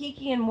when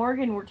Kiki and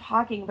Morgan were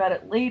talking about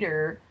it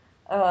later,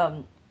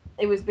 um,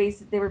 it was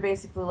they were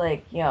basically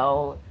like,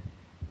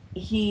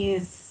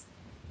 he's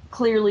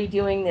clearly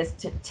doing this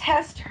to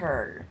test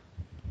her,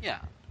 Yeah.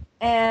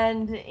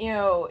 and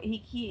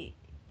he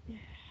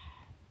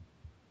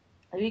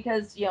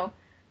because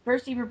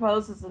first he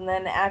proposes, and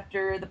then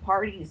after the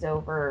party's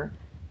over,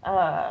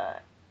 uh,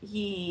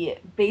 he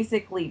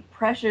basically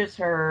pressures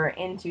her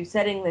into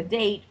setting the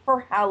date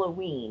for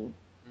Halloween,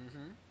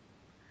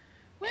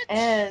 Mm-hmm.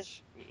 and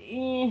Which,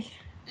 eh,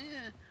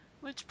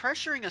 which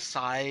pressuring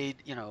aside,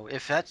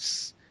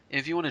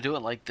 if you want to do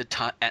it like the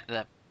time at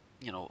that,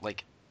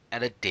 like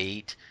at a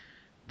date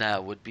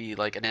that would be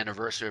like an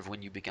anniversary of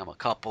when you become a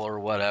couple or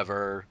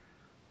whatever.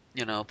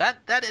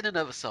 That in and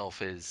of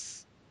itself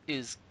is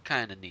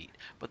kind of neat.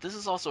 But this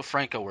is also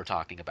Franco we're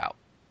talking about.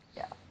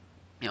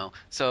 yeah.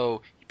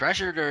 So he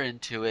pressured her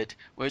into it,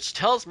 which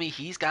tells me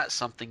he's got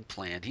something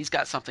planned. He's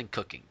got something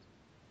cooking.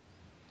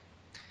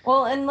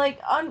 Well, and like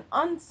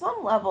on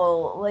some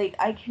level, like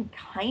I can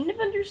kind of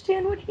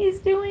understand what he's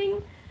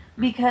doing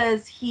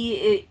because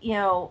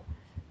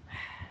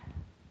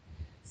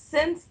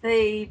since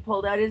they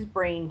pulled out his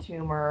brain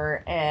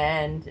tumor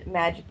and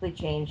magically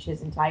changed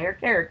his entire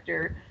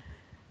character,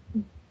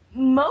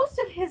 most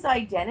of his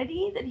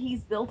identity that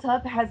he's built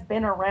up has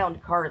been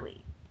around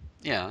Carly.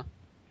 Yeah.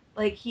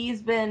 Like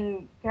he's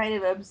been kind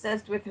of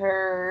obsessed with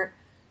her.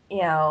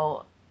 You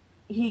know,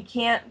 he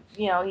can't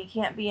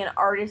be an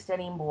artist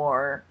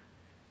anymore,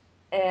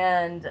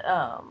 and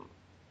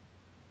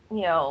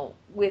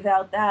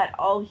without that,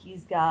 all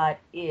he's got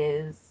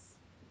is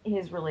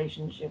his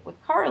relationship with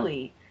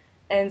Carly.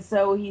 And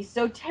so he's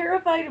so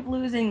terrified of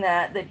losing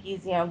that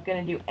he's, going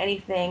to do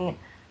anything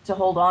to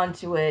hold on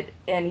to it.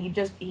 And he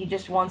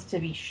just wants to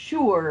be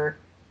sure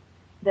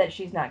that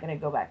she's not going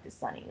to go back to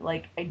Sonny.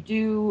 Like, I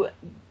do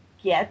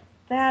get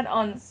that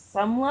on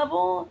some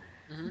level,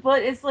 Hmm.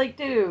 but it's like,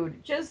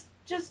 dude, just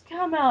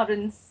come out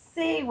and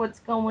say what's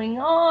going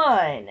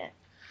on.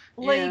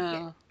 Like,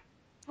 Yeah.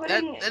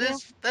 That putting, that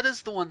is that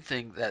is the one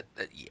thing that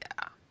yeah.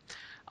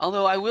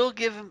 Although I will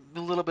give him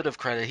a little bit of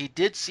credit. He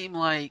did seem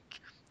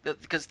like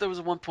because there was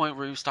one point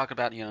where he was talking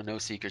about, no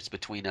secrets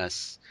between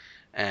us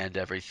and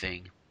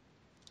everything.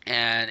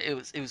 And it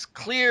was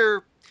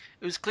clear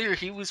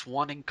he was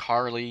wanting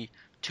Carly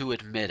to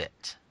admit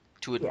it,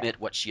 to yeah, admit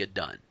what she had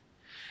done.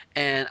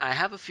 And I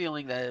have a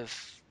feeling that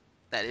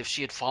if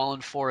she had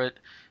fallen for it,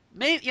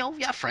 maybe,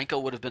 yeah, Franco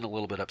would have been a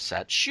little bit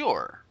upset.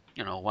 Sure,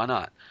 why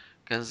not?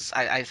 Because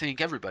I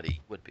think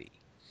everybody would be.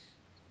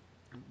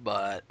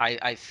 But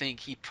I think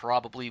he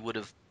probably would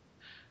have.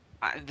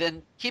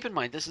 Then keep in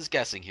mind, this is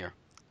guessing here.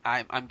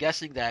 I'm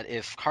guessing that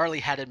if Carly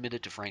had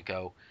admitted to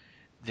Franco,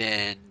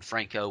 then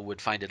Franco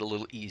would find it a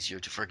little easier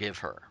to forgive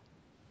her.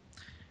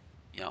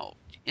 You know,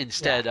 yeah.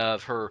 instead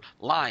of her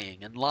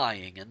lying and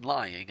lying and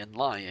lying and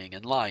lying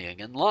and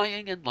lying and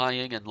lying and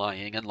lying and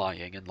lying and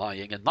lying and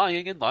lying and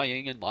lying and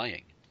lying and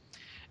lying.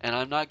 And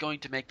I'm not going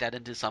to make that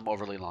into some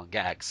overly long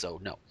gag, so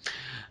no.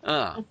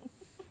 Uh,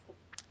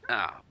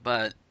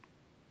 but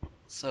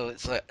so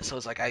it's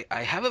like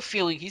I have a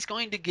feeling he's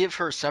going to give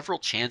her several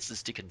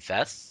chances to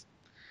confess,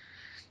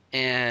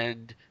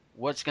 and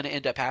what's going to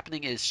end up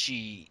happening is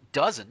she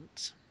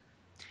doesn't,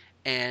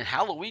 and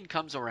Halloween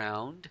comes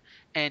around,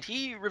 and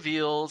he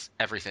reveals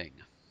everything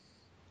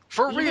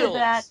for Either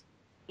that, reals.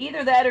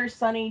 either that, or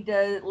Sonny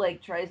does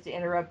like tries to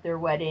interrupt their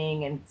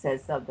wedding and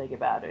says something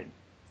about it,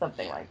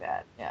 something Yeah, like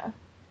that. Yeah.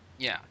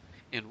 yeah.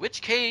 In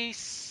which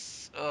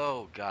case,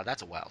 oh god,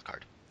 that's a wild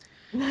card.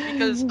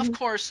 Because of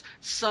course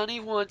Sonny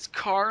wants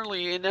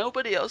Carly, and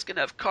nobody else can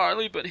have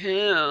Carly but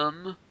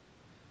him.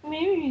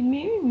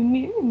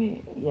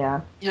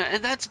 Yeah. Yeah,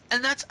 and that's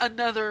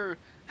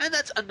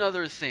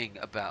another thing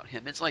about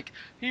him. It's like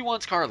he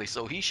wants Carly,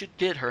 so he should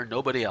get her,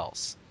 nobody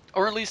else.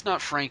 Or at least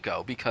not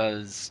Franco,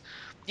 because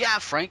yeah,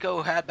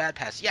 Franco had bad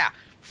past. Yeah,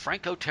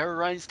 Franco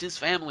terrorized his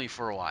family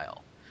for a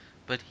while.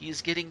 But he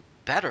is getting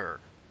better.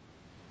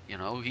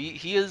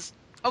 He is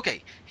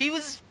okay, he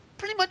was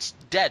pretty much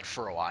dead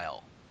for a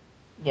while.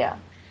 Yeah.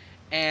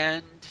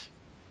 And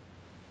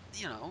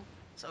you know,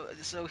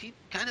 so he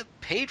kind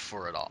of paid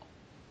for it all.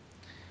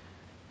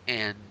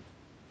 And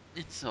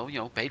so,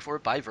 paid for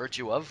it by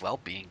virtue of, well,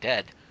 being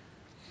dead.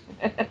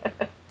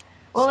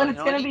 Well, So, and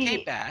and he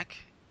came back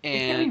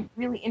it's gonna and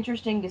be really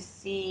interesting to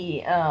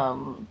see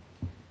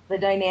the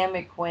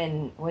dynamic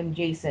when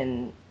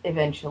Jason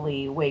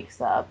eventually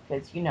wakes up,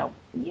 because you know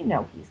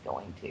he's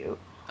going to.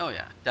 oh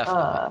yeah,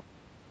 definitely. Uh,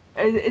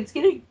 it's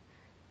getting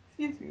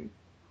excuse me.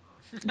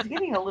 It's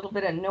getting a little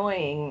bit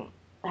annoying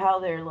how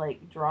they're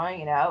like drawing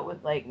it out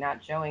with like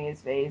not showing his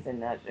face and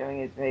not showing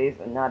his face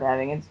and not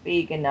having him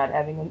speak and not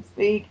having him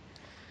speak.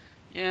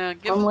 Yeah,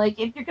 give I'm him like,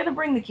 if you're gonna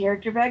bring the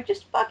character back,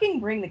 just fucking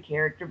bring the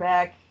character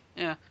back.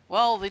 yeah.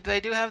 Well, they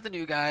do have the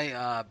new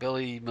guy,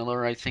 Billy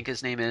Miller, I think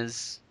his name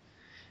is.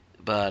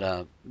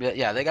 But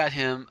yeah, they got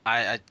him.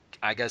 I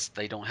guess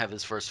they don't have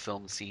his first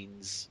film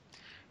scenes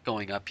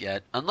going up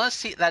yet,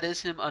 unless that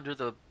is him under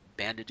the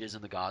bandages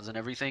and the gauze and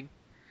everything.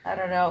 I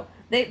don't know.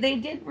 They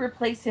did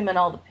replace him in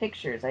all the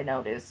pictures. I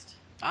noticed.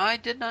 I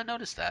did not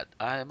notice that.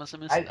 I must have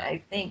I missed that.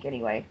 I think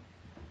anyway.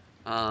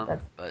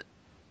 That's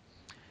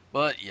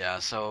But yeah,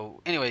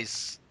 so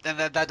anyways, then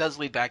that does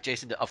lead back.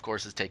 Jason, of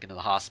course, is taken to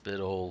the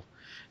hospital,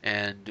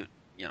 and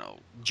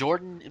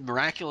Jordan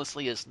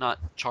miraculously is not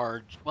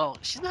charged. Well,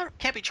 she's not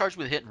can't be charged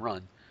with hit and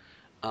run,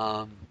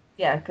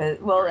 yeah. Cause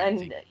or well, and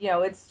anything.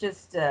 it's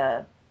just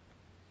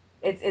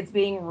it's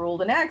being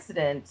ruled an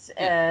accident,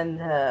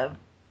 Yeah,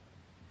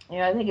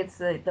 and I think it's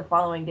the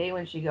following day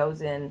when she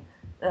goes in.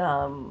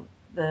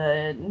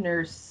 The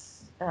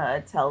nurse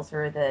tells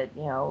her that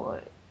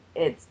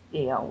it's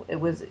it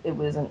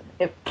wasn't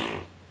it.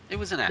 it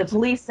was an The accident.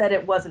 police said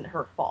it wasn't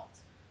her fault.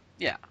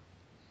 Yeah.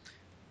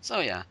 So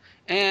yeah,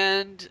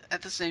 and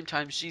at the same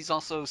time, she's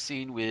also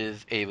seen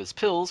with Ava's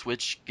pills,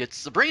 which gets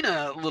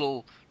Sabrina a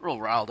little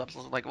riled up.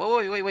 Like, whoa,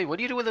 wait, what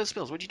are you doing with those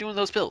pills? What are you doing with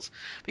those pills?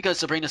 Because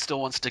Sabrina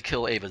still wants to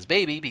kill Ava's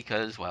baby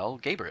because, well,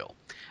 Gabriel.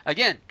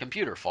 Again,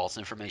 computer, false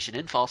information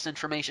in, false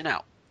information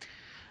out.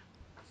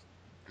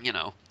 you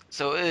know,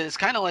 so it's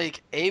kind of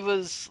like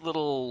Ava's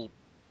little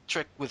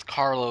trick with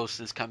Carlos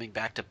is coming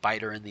back to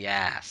bite her in the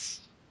ass,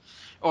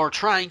 or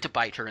trying to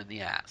bite her in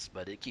the ass,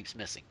 but it keeps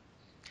missing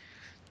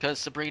because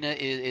Sabrina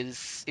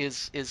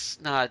is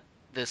not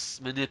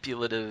this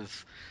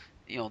manipulative,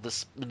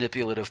 this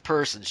manipulative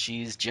person.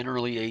 She's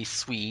generally a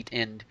sweet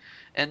and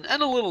a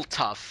little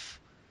tough,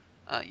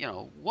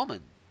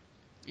 woman.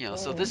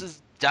 So this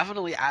is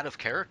definitely out of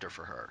character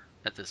for her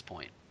at this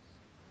point.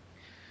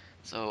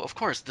 So of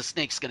course the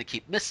snake's going to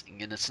keep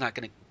missing, and it's not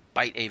going to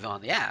bite Ava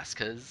on the ass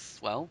because,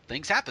 well,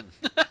 things happen.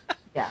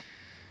 Yeah.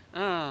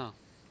 Oh,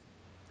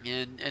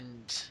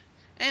 and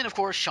of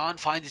course Shawn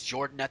finds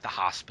Jordan at the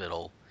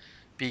hospital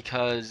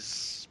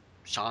because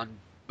Shawn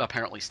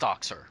apparently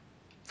stalks her.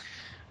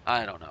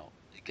 I don't know.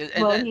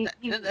 And Well, that, he that,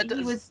 he, and that he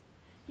does was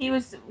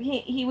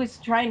he was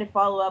trying to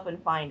follow up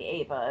and find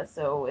Ava,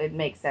 so it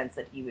makes sense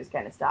that he was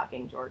kind of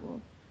stalking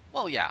Jordan.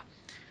 well, yeah.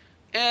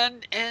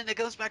 And it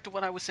goes back to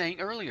what I was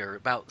saying earlier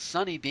about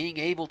Sonny being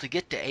able to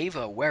get to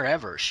Ava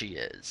wherever she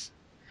is.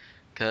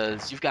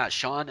 Because you've got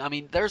Shawn. I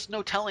mean, there's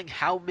no telling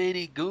how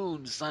many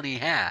goons Sonny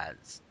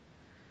has.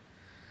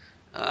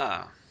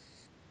 Uh,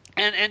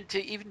 and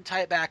to even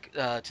tie it back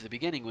to the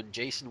beginning when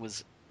Jason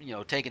was,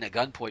 taking a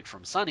gunpoint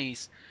from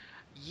Sonny's,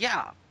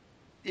 yeah,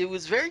 it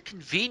was very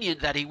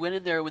convenient that he went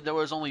in there when there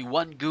was only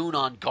one goon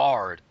on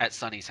guard at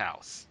Sonny's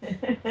house.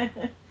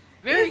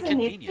 Very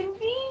Isn't it convenient.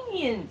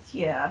 convenient?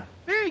 Yeah.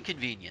 Very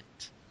convenient.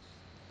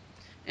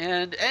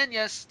 And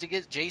yes, to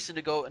get Jason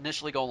to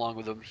initially go along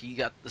with him, he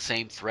got the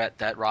same threat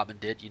that Robin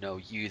did.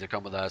 You either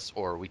come with us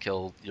or we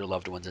kill your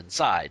loved ones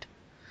inside.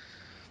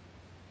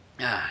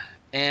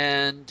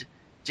 And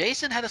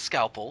Jason had a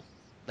scalpel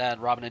that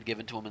Robin had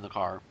given to him in the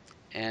car,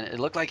 and it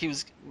looked like he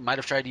might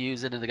have tried to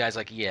use it. And the guy's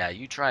like, "Yeah,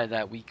 you try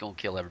that, we gonna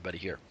kill everybody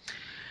here."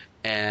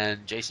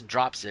 And Jason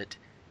drops it,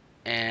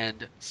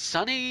 and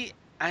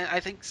I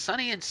think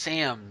Sonny and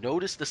Sam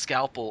notice the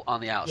scalpel on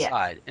the Yes.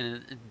 outside,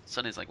 and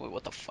Sonny's like, "Wait,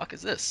 what the fuck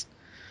is this?"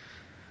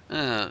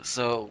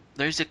 So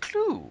there's a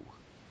clue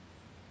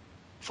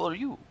for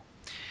you.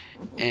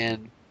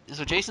 And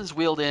so Jason's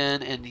wheeled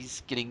in, and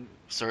he's getting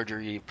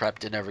surgery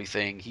prepped and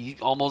everything. They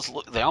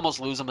almost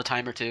lose him a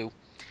time or two.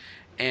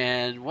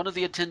 And one of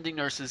the attending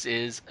nurses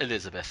is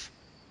Elizabeth.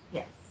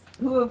 Yes.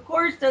 Who, of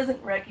course,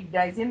 doesn't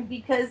recognize him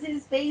because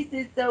his face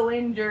is so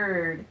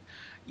injured.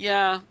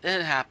 Yeah,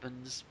 it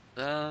happens.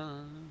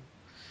 I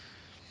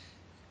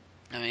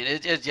mean,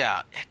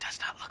 yeah, it does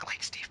not look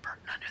like Steve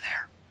Burton under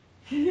there.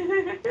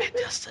 It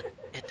doesn't.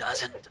 It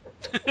doesn't.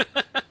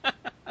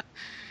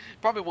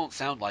 Probably won't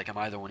sound like him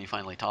either when he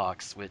finally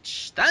talks,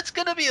 which that's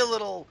gonna be a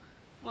little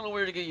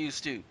weird to get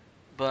used to.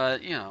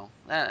 But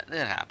that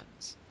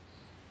happens.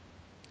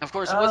 Of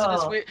course, it wasn't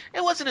as Oh. weird.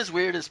 It wasn't as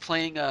weird as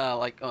playing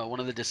one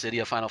of the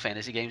Dissidia Final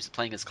Fantasy games,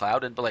 playing as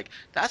Cloud, but like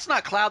that's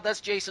not Cloud,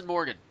 that's Jason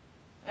Morgan.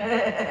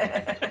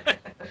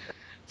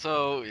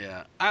 So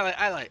yeah,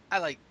 I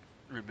like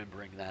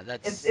remembering that. it's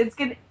That's it's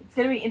gonna it's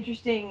gonna be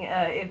interesting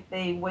if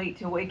they wait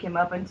to wake him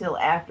up until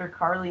after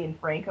Carly and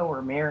Franco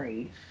are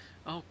married.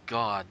 oh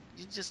God,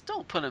 you just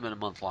don't put him in a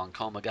month-long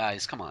coma,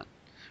 guys. Come on,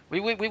 we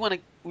want to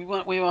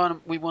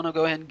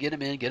go ahead and get him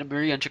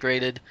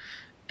reintegrated,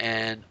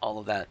 and all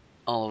of that,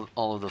 all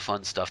of the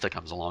fun stuff that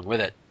comes along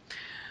with it.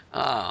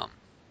 Um,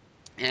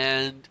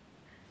 and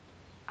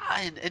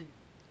and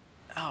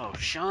oh,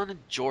 Shawn and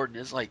Jordan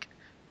is like,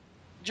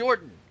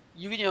 Jordan,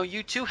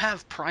 you two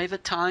have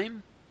private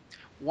time.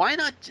 Why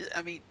not?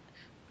 I mean,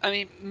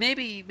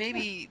 maybe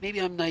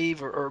I'm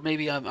naive, or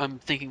maybe I'm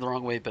thinking the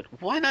wrong way. But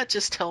why not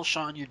just tell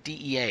Shawn you're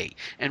DEA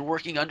and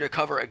working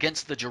undercover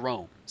against the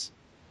Jeromes?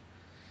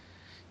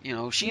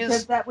 She Because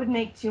is, that would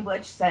make too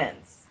much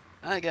sense.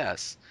 I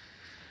guess,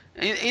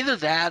 either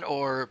that,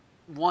 or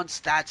once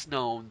that's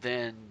known,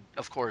 then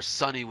of course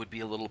Sonny would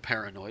be a little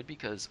paranoid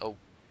because, oh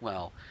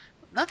well,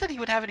 not that he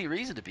would have any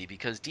reason to be,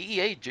 because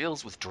DEA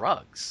deals with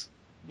drugs.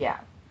 Yeah.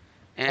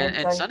 and And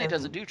and Sonny Sonny doesn't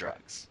doesn't do do drugs.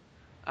 drugs.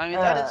 I mean,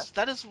 that Uh, is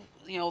that is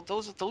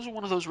those are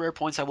one of those rare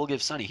points I will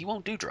give Sonny. He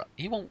won't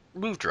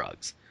move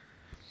drugs.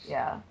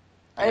 yeah.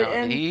 And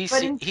And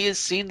but he has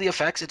seen the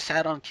effects it's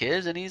had on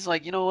kids, and he's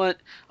like, you know what?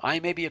 I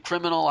may be a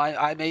criminal,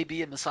 I may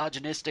be a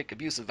misogynistic,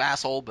 abusive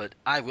asshole, but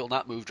I will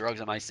not move drugs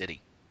in my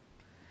city.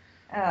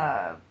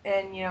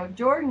 and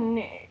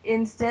Jordan,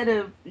 instead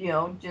of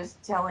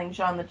just telling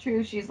Shawn the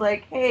truth, she's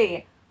like,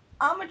 "Hey,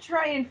 I'm gonna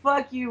try and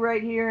fuck you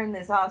right here in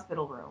this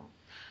hospital room."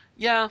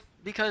 Yeah,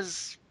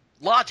 because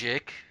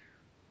logic.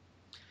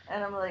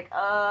 And I'm like,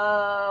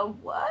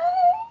 what?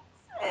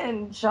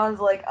 And Shawn's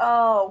like,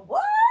 oh,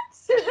 what?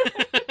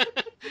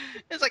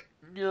 It's like,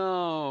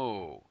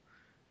 no.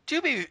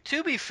 To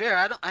be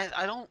fair, I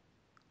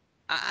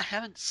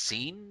haven't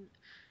seen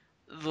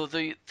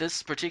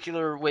this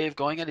particular way of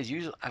going at it. Is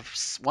usually, I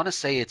want to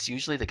say it's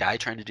usually the guy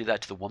trying to do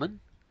that to the woman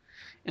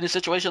in a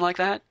situation like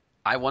that.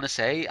 I want to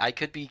say, I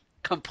could be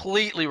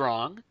completely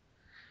wrong,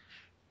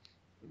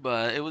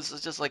 but it was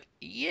just like,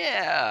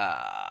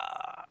 yeah,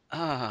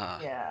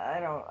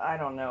 Yeah, I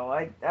don't know.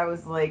 I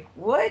was like,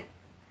 what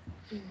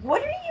are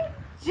you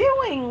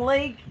doing?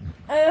 Like,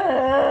 uh,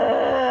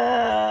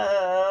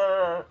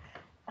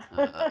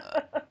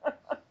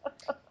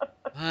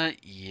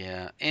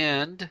 Yeah,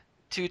 and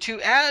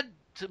to add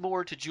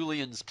more to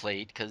Julian's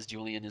plate, because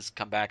Julian has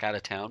come back out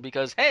of town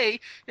because hey,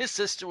 his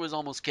sister was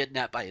almost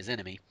kidnapped by his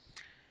enemy,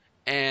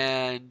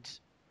 and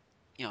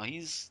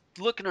he's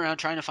looking around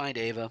trying to find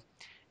Ava,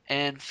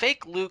 and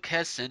fake Luke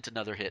has sent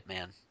another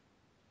hitman,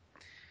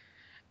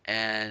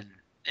 and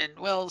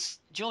well,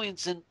 Julian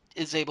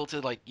is able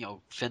to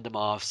fend him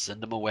off,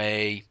 send him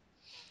away,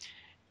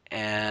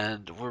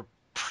 and we're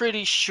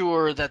pretty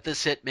sure that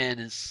this hitman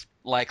is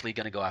likely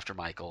going to go after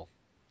Michael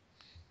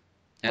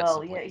at Well,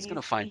 some yeah, point. He's going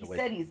to find he a way.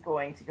 said he's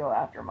going to go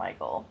after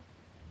Michael.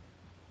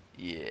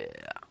 Yeah.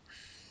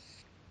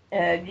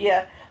 And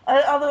yeah,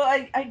 although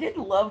I did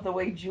love the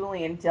way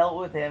Julian dealt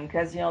with him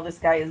because this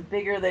guy is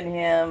bigger than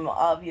him,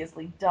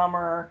 obviously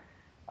dumber,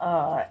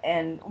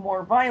 and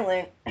more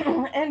violent,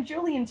 and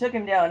Julian took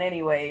him down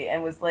anyway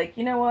and was like,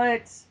 you know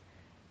what,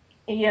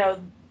 you know,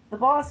 the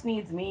boss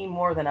needs me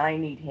more than I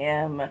need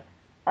him.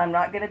 I'm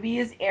not gonna be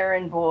his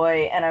errand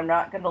boy, and I'm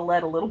not gonna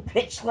let a little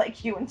bitch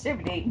like you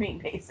intimidate me,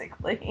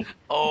 basically.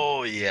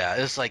 Oh yeah,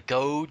 it's like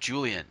go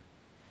Julian.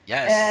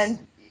 Yes.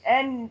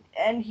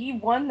 And he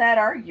won that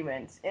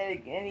argument,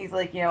 and he's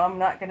like, I'm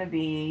not going to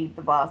be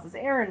the boss's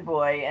errand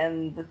boy.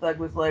 And the thug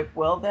was like,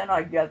 well, then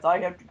I guess I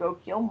have to go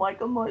kill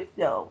Michael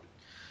myself.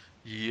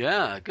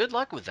 Yeah, good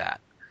luck with that.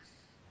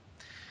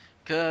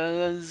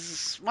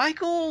 Cause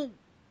Michael,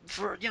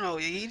 for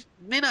he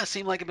may not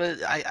seem like it,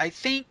 but I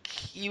think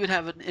he would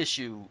have an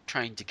issue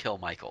trying to kill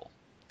Michael.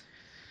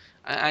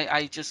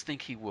 I just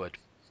think he would.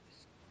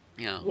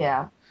 You know.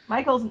 Yeah,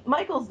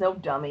 Michael's no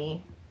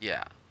dummy.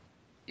 Yeah.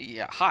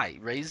 Yeah. Hi,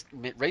 raised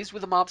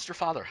with a mobster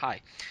father.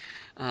 Hi.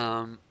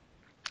 Um.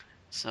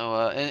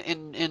 So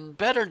in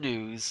better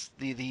news,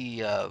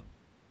 the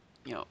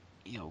you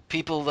know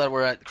people that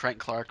were at Crank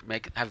Clark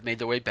have made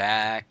their way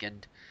back,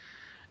 and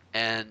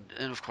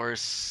of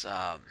course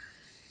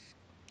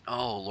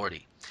oh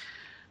lordy,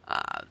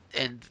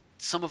 and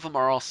some of them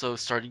are also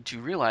starting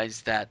to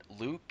realize that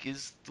Luke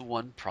is the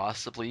one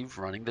possibly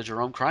running the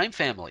Jerome crime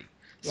family.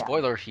 Yeah,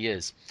 Spoiler, he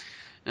is.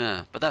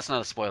 But that's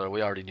not a spoiler.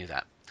 We already knew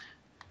that.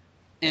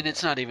 And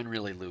it's not even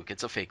really Luke.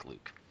 It's a fake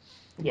Luke.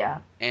 yeah.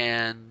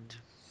 And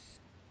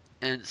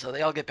so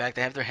they all get back.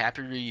 They have their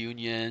happy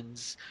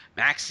reunions.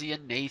 Maxie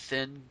and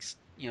Nathan,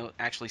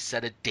 actually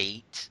set a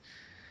date.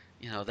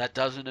 That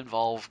doesn't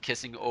involve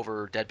kissing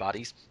over dead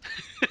bodies.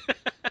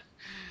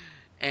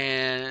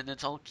 And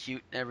it's all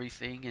cute and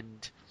everything.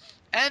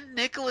 And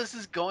Nicholas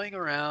is going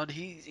around.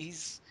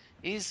 He's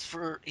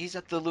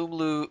at the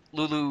Lulu.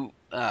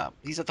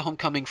 He's at the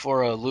homecoming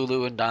for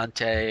Lulu and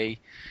Dante,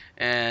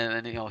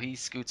 and he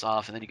scoots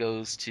off, and then he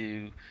goes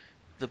to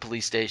the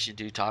police station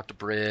to talk to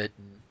Britt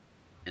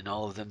and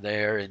all of them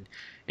there, and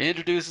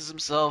introduces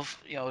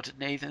himself, to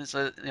Nathan,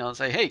 and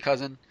say, hey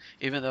cousin,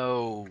 even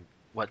though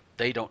what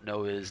they don't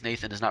know is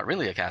Nathan is not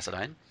really a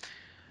Cassadine,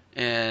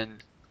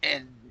 and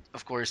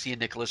of course he and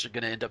Nicholas are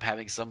going to end up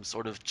having some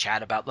sort of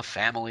chat about the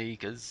family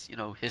because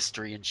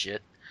history and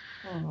shit.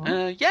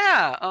 Hmm.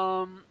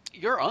 Yeah,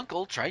 your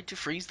uncle tried to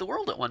freeze the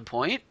world at one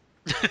point.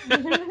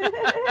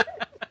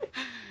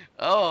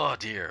 Oh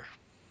dear.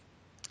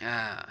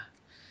 Ah.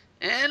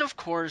 And of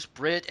course,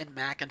 Britt and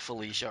Mac and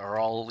Felicia are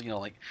all,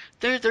 like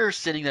they're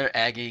sitting there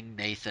egging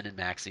Nathan and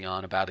Maxie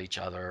on about each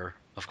other,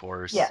 of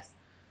course. Yes.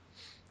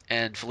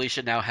 And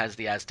Felicia now has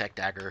the Aztec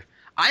dagger.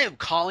 I am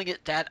calling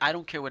it that. I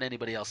don't care what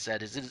anybody else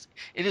said. It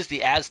is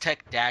the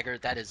Aztec dagger.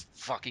 That is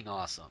fucking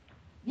awesome.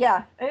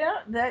 Yeah, yeah,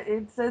 that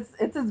it's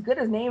as good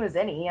a name as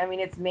any. I mean,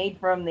 it's made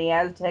from the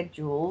Aztec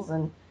jewels,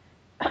 and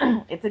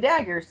it's a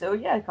dagger, so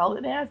yeah, call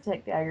it an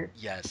Aztec dagger.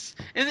 Yes,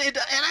 and it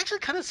actually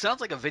kind of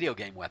sounds like a video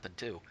game weapon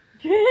too.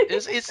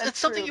 It's That's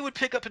something true. you would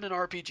pick up in an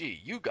RPG.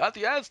 You got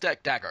the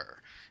Aztec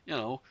dagger.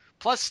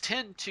 Plus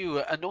 10 to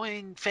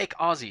annoying fake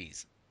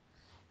Aussies.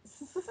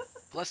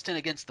 Plus 10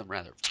 against them,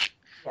 rather.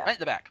 Yeah. Right in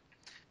the back.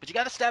 But you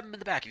got to stab him in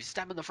the back. If you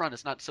stab him in the front,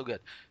 it's not so good.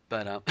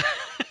 But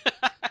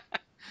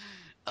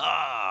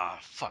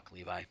fuck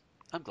Levi.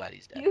 I'm glad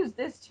he's dead. Use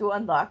this to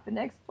unlock the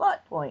next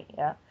plot point.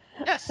 Yeah.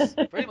 Yes,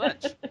 pretty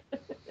much.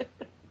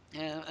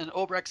 Yeah, and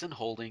Obrecht's in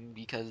holding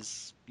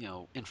because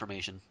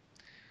information.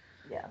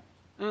 Yeah.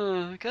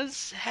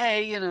 Because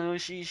hey,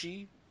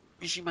 she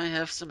might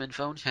have some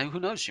info. Who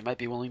knows? She might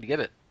be willing to give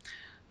it.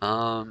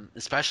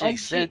 Especially And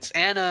she, since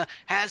Anna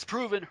has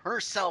proven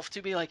herself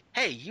to be like,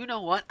 hey, you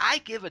know what? I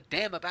give a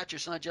damn about your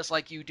son just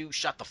like you do.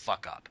 Shut the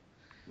fuck up.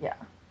 yeah.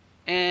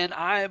 And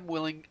I am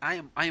willing.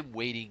 I am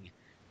waiting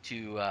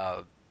to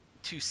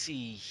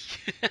see.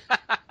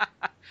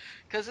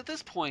 Because at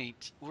this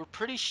point, we're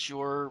pretty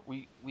sure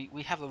we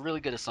have a really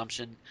good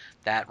assumption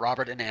that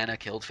Robert and Anna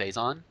killed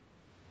Faison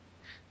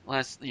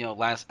last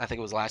I think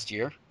it was last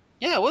year.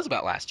 Yeah, it was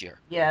about last year.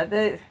 Yeah.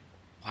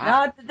 Wow.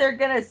 Not that they're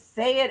gonna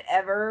say it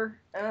ever,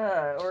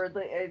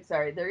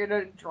 sorry, they're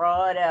gonna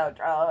draw it out,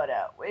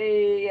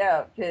 way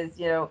out, because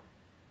Yeah.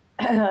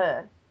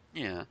 I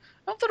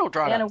hope they don't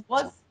draw it out. Anna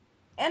was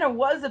Anna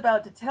was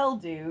about to tell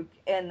Duke,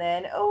 and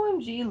then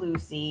OMG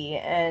Lucy,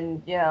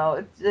 and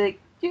it's like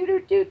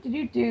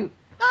do.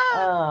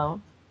 Ah!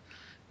 Um,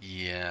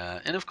 Yeah,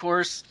 and of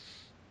course,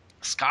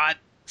 Scott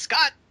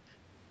Scott,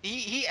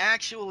 he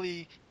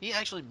actually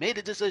made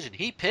a decision.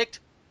 He picked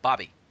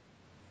Bobby.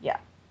 Yeah.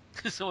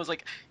 So it was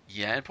like,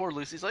 yeah, and poor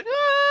Lucy's like,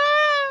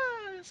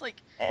 ah! It's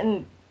like,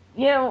 and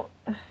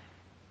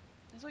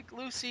it's like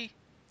Lucy,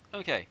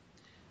 okay,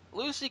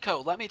 Lucy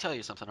Coe. Let me tell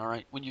you something. All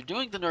right, when you're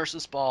doing the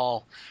nurse's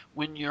ball,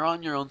 when you're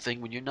on your own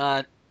thing, when you're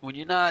not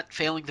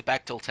failing the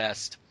Bechdel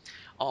test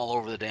all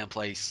over the damn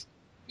place,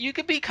 you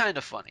can be kind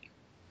of funny.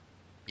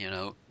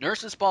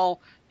 Nurse's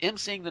ball,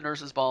 emceeing the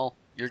nurse's ball,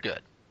 you're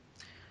good.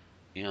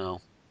 You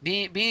know,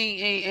 being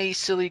a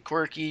silly,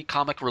 quirky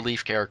comic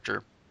relief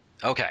character,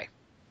 okay,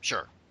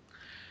 sure.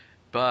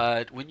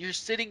 But when you're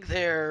sitting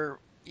there,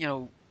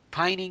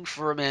 pining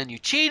for a man you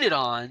cheated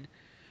on,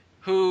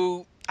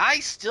 who I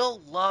still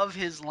love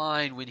his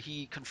line when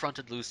he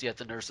confronted Lucy at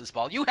the nurse's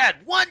ball. You had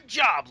one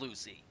job,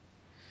 Lucy.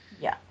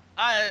 Yeah.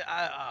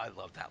 I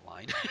love that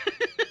line.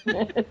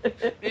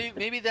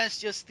 Maybe that's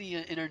just the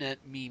internet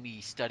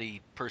meme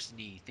study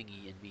person-y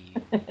thingy in me,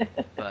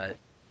 but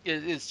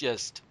it's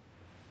just,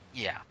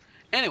 yeah.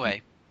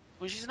 Anyway,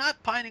 when she's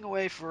not pining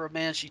away for a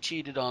man she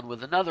cheated on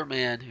with another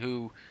man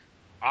who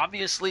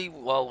obviously,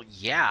 well,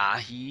 yeah,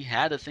 he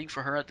had a thing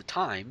for her at the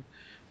time,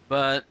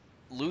 but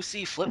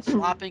Lucy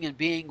flip-flopping and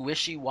being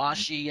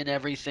wishy-washy and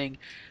everything,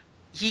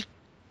 he,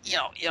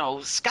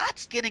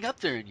 Scott's getting up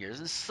there in years,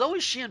 and so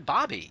is she and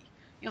Bobby.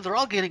 They're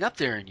all getting up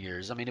there in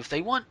years. I mean, if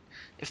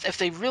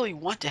they really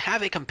want to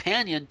have a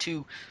companion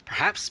to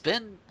perhaps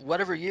spend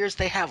whatever years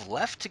they have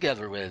left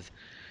together with,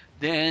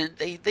 then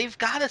they've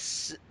got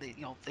to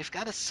they've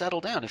got to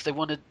settle down if they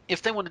wanted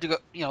to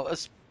go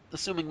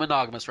assuming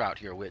monogamous route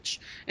here, which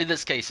in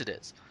this case it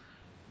is.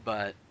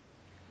 But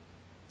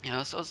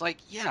so it's like,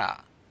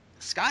 yeah,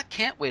 Scott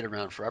can't wait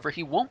around forever.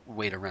 He won't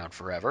wait around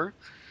forever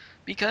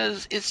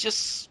because it's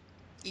just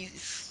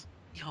he's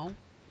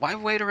why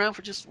wait around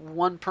for just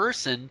one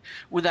person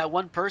when that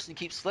one person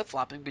keeps flip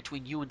flopping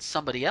between you and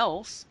somebody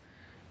else,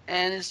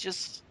 and it's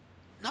just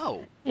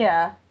no.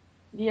 Yeah.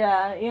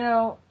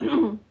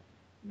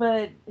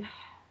 But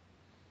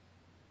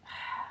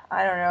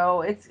I don't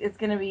know. It's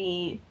gonna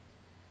be.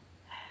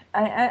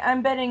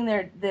 I'm betting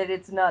there that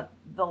it's not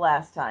the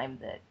last time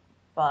that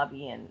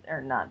Bobby and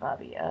or not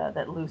Bobby,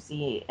 that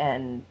Lucy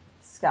and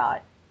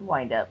Scott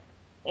wind up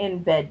in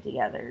bed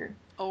together.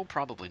 Oh,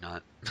 probably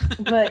not.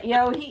 But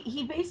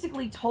he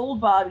basically told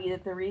Bobby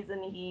that the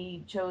reason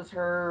he chose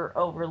her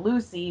over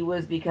Lucy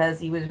was because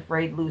he was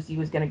afraid Lucy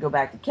was going to go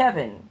back to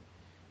Kevin.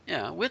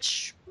 Yeah,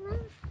 which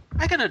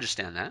I can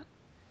understand that.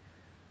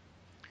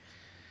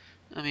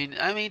 I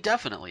mean,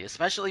 definitely,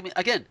 especially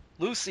again,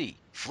 Lucy,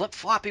 flip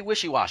floppy,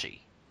 wishy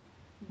washy.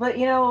 But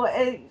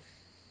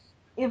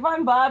if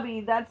I'm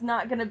Bobby, that's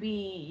not going to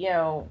be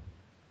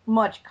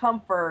much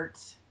comfort.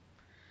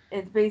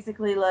 It's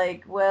basically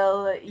like,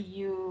 well,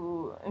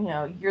 you're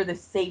the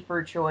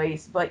safer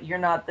choice, but you're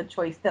not the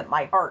choice that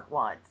my heart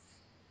wants.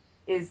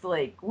 Is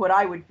like what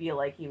I would feel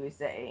like he was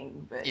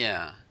saying, but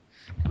Yeah,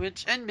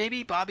 and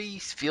maybe Bobby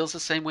feels the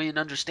same way and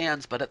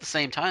understands, but at the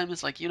same time,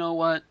 it's like, you know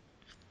what?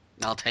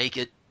 I'll take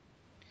it.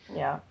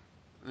 yeah,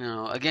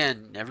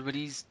 Again,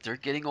 they're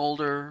getting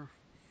older.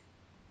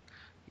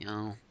 You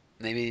know,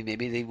 maybe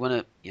they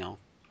want to,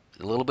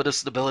 a little bit of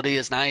stability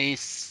is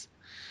nice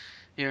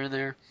here and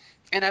there.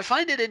 And I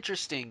find it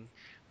interesting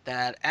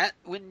that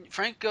when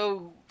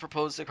Franco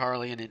proposed to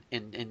Carly and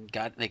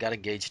they got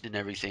engaged and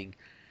everything,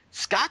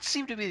 Scott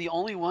seemed to be the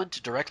only one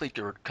to directly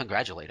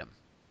congratulate him.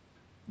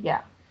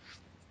 yeah.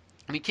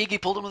 I mean, Kiki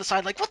pulled him to the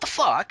side like, "What the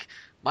fuck?"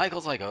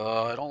 Michael's like,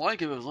 "Oh, I don't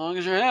like it as long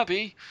as you're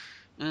happy."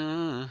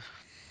 Uh,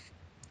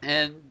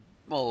 and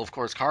well, of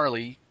course,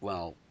 Carly,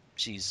 well,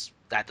 she's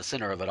at the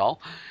center of it all,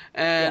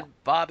 Yeah. and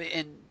Bobby,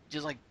 and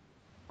just like,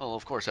 well,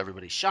 of course,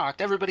 everybody's shocked.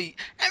 Everybody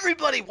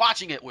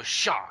watching it was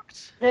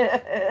shocked.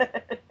 I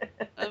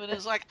mean,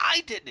 it's like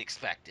I didn't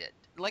expect it.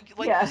 Like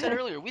we said Yeah.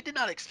 earlier, we did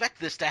not expect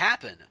this to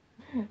happen.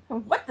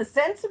 What the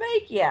sense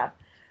make? Yeah.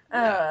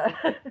 Yeah,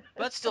 Uh,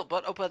 but still,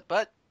 but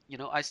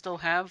I still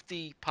have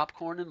the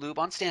popcorn and lube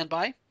on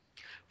standby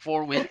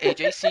for when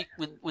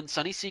when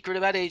Sonny's secret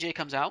about AJ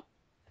comes out.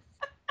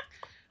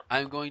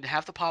 I'm going to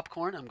have the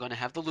popcorn. I'm going to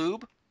have the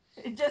lube.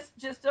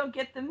 just don't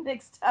get them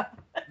mixed up.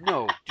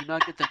 No, do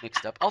not get them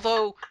mixed up.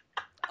 Although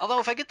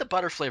if I get the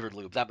butter flavored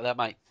lube, that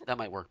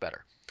might work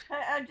better.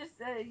 I'm just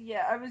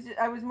yeah.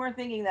 I was more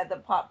thinking that the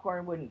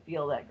popcorn wouldn't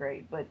feel that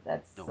great, but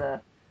that's No.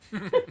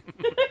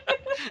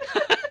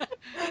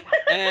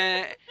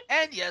 and,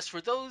 and yes,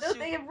 for those who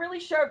they have really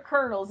sharp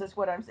kernels, is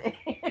what I'm saying.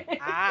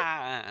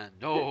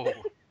 no,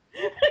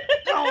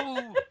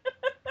 no.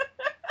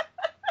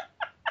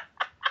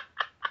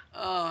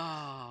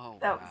 Oh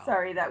wow.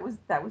 Sorry, that was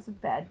a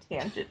bad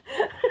tangent.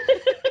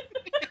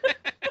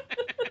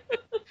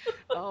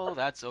 Oh,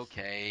 that's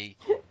okay.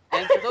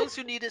 And for those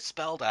who need it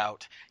spelled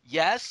out,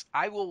 yes,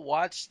 I will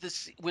watch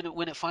this when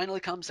it finally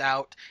comes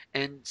out,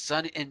 and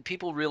Sonny and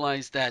people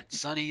realize that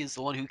Sonny is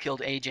the one who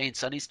killed AJ, and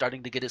Sonny's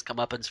starting to get his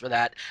comeuppance for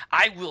that.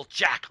 I will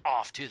jack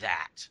off to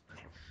that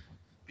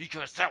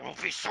because that will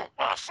be so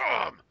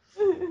awesome.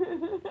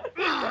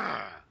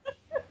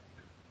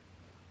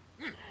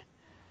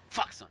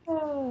 Fuck Sonny.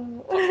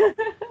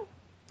 Fuck.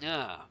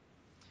 Yeah.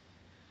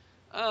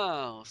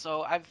 Oh,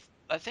 so I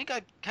think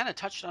I kind of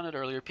touched on it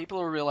earlier. People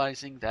are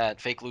realizing that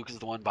fake Luke is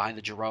the one behind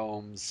the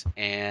Jeromes,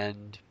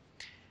 and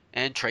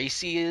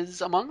Tracy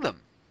is among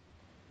them.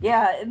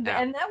 Yeah, and, Yeah.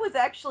 and that was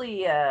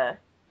actually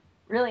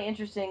really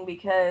interesting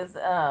because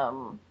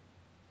you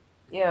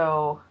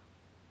know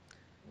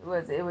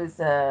it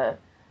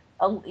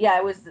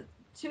was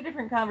two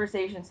different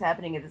conversations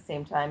happening at the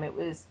same time. It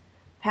was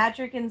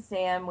Patrick and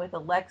Sam with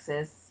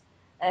Alexis,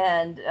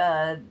 and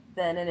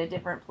then in a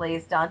different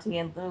place, Dante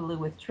and Lulu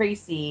with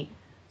Tracy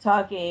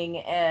talking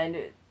and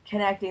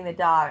connecting the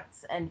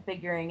dots and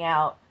figuring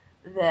out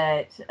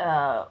that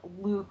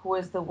Luke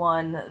was the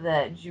one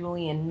that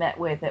Julian met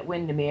with at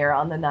Windermere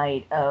on the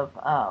night of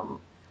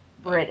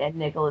Britt and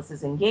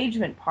Nicholas's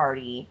engagement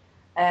party,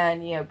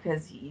 and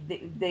because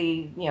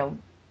they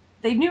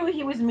knew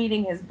he was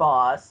meeting his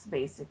boss,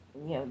 basically.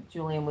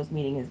 Julian was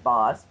meeting his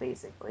boss,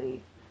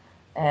 basically,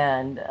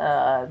 and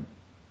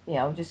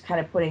just kind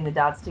of putting the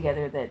dots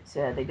together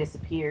that they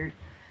disappeared.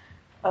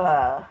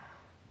 Uh,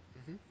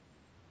 Hmm.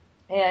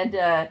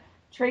 and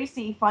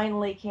Tracy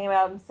finally came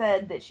out and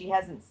said that she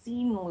hasn't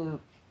seen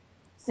Luke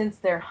since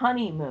their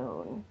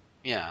honeymoon,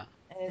 Yeah.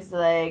 and it's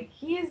like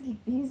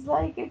he's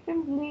like a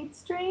complete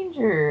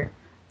stranger,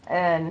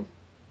 and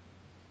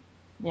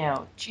you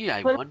know, Gee,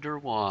 I but wonder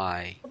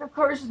why. But of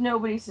course,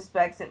 nobody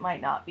suspects it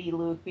might not be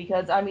Luke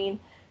because, I mean,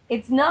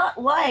 it's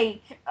not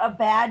like a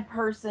bad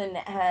person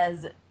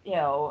has,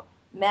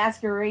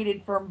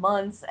 masqueraded for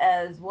months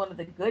as one of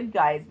the good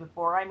guys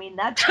before. I mean,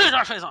 that's just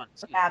Our face on.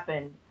 Excuse me.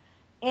 happened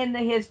in the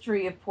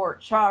history of Port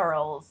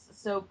Charles,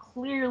 so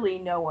clearly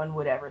no one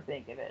would ever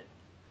think of it.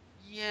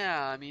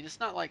 Yeah, I mean, it's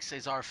not like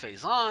Cesar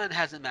Faison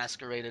hasn't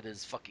masqueraded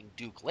as fucking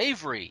Duke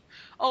Lavery.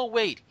 Oh,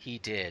 wait, he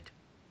did.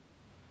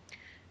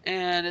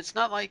 And it's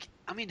not like,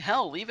 I mean,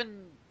 hell,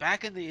 even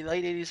back in the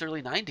late 80s,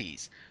 early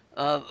 90s,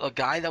 a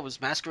guy that was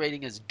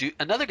masquerading as Duke,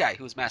 another guy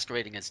who was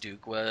masquerading as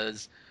Duke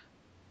was,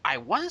 I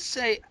want to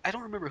say, I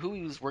don't remember who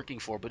he was working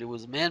for, but it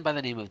was a man by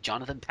the name of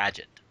Jonathan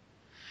Paget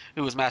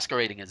who was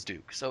masquerading as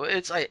Duke. So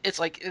it's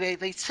like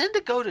they tend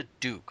to go to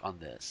Duke on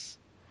this.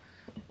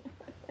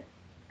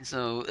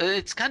 So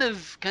it's kind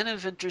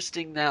of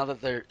interesting now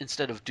that they're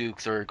instead of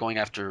Duke, they're going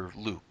after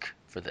Luke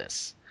for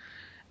this.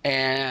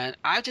 And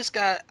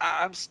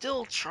I'm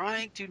still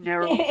trying to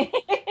narrow.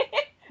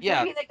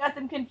 Yeah, Maybe they got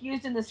them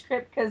confused in the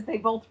script because they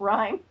both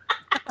rhyme.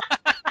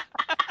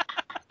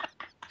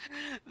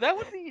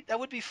 that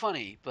would be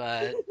funny,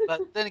 but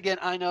then again,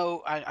 I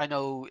know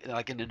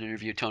like in an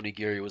interview, Tony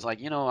Geary was like,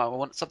 I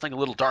want something a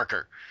little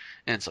darker,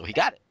 and so he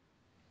got it.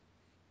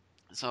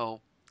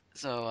 So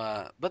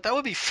but that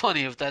would be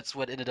funny if that's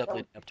what ended up So,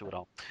 leading up to it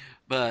all.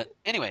 But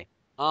anyway,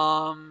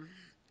 um,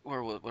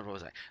 where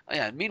was I? Oh,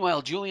 yeah.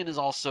 Meanwhile, Julian is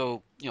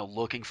also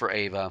looking for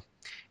Ava,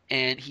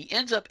 and he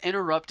ends up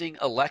interrupting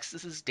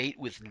Alexis's date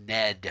with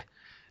Ned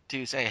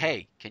to say,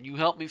 "Hey, can you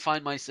help me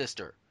find my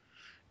sister?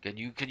 Can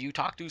you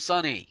talk to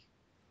Sonny?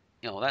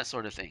 That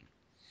sort of thing."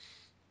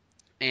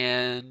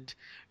 And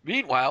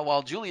meanwhile,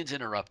 while Julian's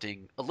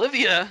interrupting,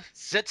 Olivia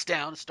sits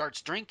down,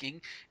 starts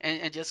drinking,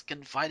 and just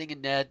confiding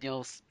in Ned,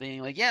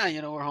 being like, "Yeah,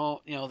 we're home.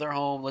 They're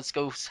home. Let's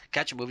go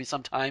catch a movie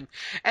sometime."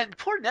 And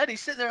poor Ned,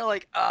 he's sitting there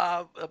like,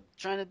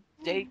 trying to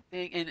date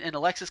thing, and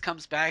Alexis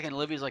comes back, and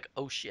Olivia's like,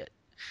 "Oh shit,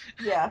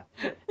 yeah.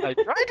 I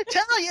tried to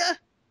tell you."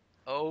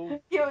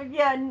 Oh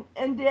Yeah,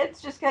 and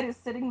Dad's just kind of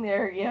sitting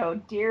there,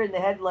 deer in the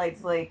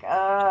headlights, like,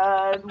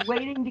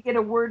 waiting to get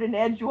a word in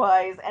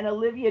edgewise, and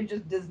Olivia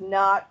just does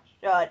not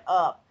shut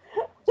up.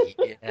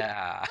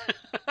 yeah.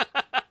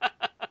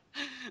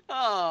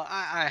 Oh,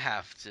 I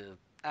have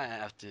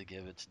to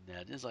give it to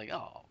Ned. It's like,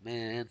 oh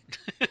man.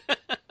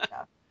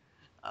 Yeah.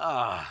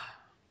 Ah.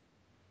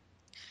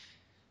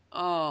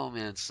 Oh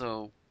man.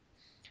 So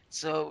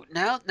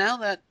now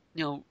that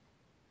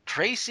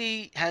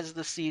Tracy has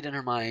the seed in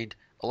her mind,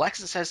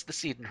 Alexis has the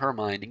seed in her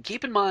mind, and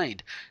keep in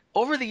mind,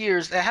 over the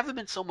years there haven't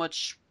been so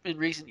much in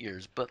recent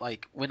years, but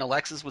like when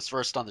Alexis was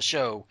first on the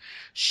show,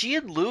 she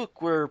and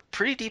Luke were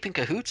pretty deep in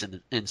cahoots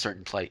in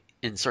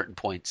certain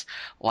points,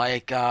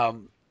 like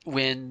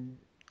when.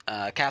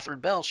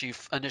 Catherine Bell, she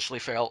initially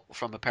fell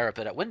from a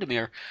parapet at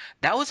Windermere.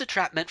 That was a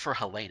trap meant for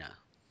Helena.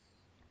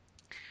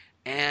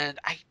 And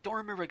I don't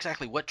remember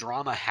exactly what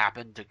drama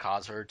happened to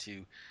cause her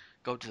to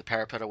go to the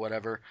parapet or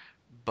whatever,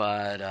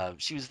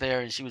 but she was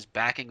there and she was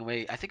backing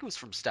away. I think it was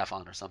from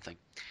Stefan or something.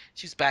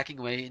 She was backing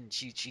away and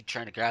she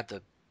trying to grab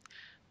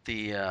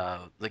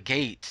the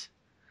gate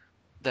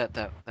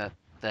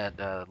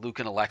that Luke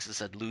and Alexis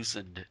had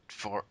loosened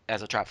for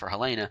as a trap for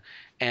Helena,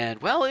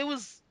 and well, it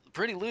was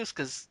pretty loose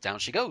because down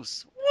she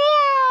goes.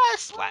 What?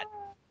 Splat.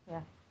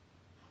 Yeah.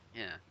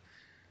 Yeah.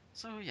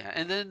 So yeah,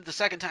 and then the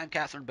second time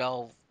Catherine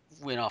Bell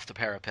went off the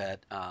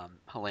parapet,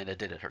 Helena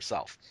did it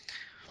herself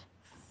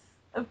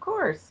Of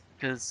course.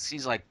 because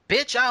she's like,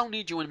 "Bitch, I don't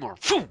need you anymore."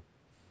 Phew!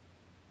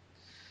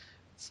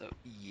 So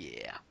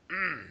yeah,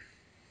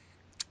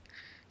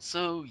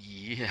 so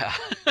yeah.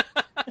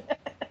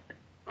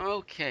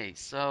 Okay,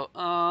 so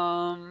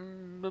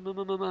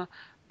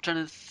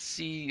trying to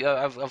see.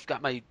 I've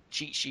got my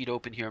cheat sheet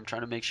open here. I'm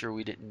trying to make sure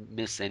we didn't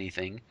miss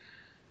anything.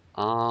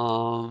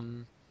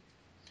 Um.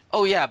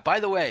 Oh yeah. By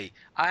the way,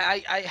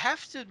 I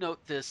have to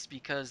note this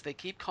because they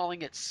keep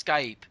calling it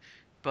Skype,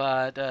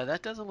 but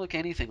that doesn't look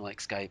anything like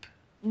Skype.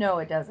 No,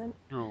 it doesn't.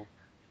 No,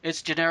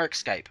 it's generic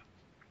Skype.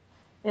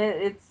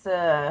 It's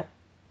a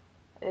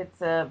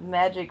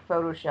magic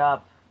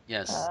Photoshop.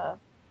 Yes. Uh,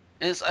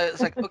 It's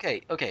like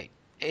okay.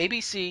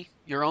 ABC,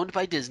 you're owned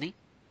by Disney,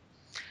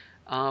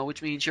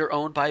 which means you're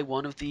owned by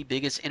one of the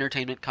biggest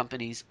entertainment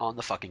companies on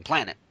the fucking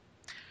planet.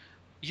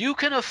 You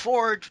can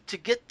afford to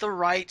get the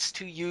rights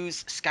to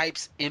use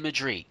Skype's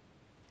imagery,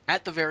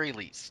 at the very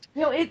least.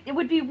 it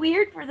would be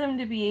weird for them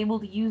to be able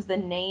to use the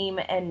name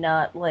and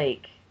not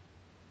like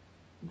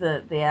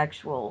the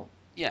actual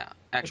Yeah,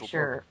 actual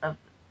program. picture of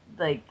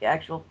like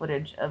actual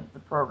footage of the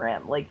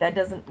program. Like that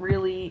doesn't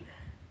really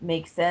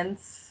make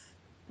sense.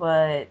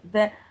 But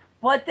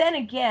then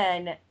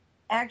again,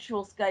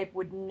 actual Skype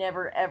would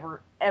never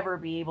ever ever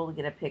be able to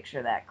get a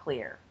picture that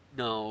clear.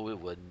 No, it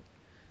wouldn't.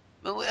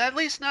 Well, at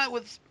least not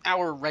with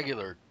our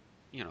regular,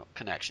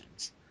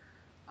 connections.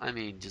 I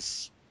mean,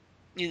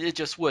 it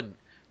just wouldn't.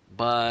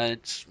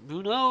 But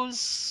who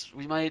knows?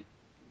 We might,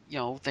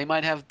 they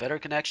might have better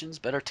connections,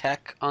 better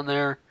tech on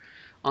the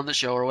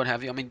show or what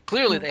have you. I mean,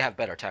 clearly they have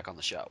better tech on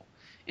the show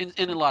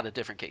in a lot of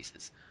different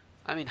cases.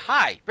 I mean,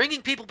 hi,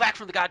 bringing people back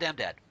from the goddamn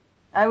dead.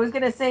 I was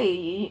gonna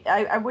say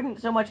I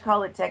wouldn't so much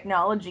call it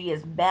technology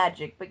as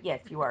magic, but yes,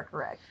 you are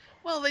correct.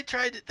 Well, they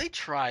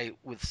try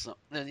with some,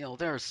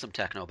 there's some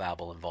techno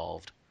babble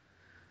involved,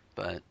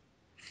 but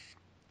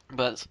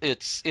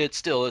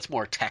it's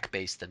more tech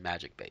based than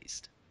magic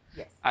based,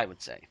 Yes. I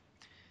would say.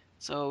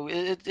 So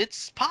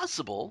it's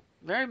possible,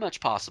 very much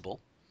possible.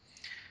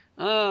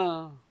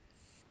 Uh,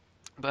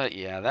 but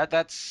yeah,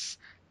 that's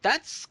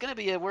gonna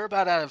be it. We're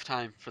about out of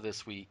time for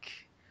this week.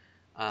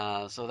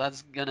 So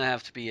that's gonna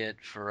have to be it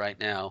for right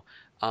now.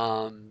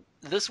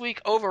 This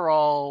week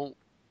overall,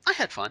 I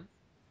had fun.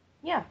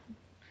 Yeah.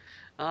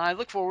 I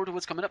look forward to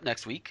what's coming up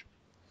next week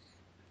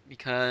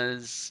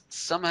because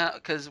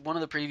one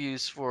of the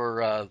previews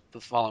for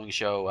the following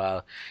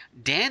show,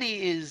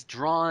 Danny is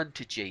drawn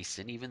to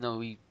Jason even though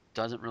he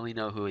doesn't really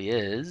know who he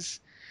is,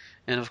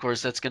 and of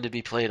course that's going to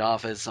be played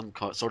off as some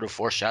sort of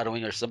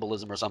foreshadowing or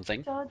symbolism or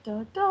something. Da,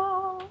 da,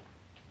 da.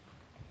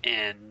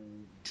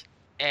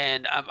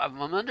 And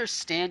I'm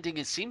understanding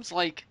it seems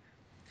like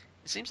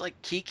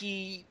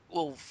Kiki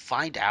will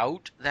find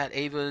out that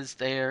Ava's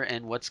there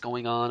and what's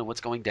going on and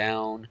what's going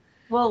down.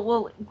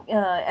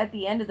 At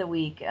the end of the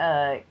week,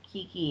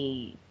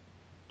 Kiki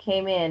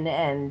came in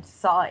and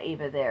saw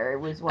Ava there. It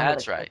was one of the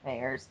That's right.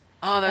 cliffhangers.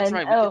 Oh, that's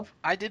And right.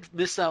 I did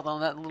miss out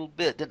on that little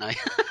bit, didn't I?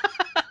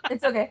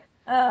 it's okay.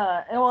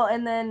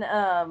 And then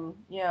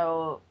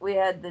we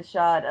had the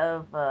shot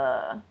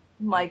of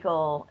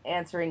Michael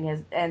answering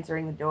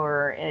the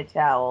door in a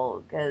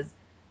towel because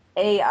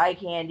A, eye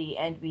candy,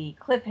 and B,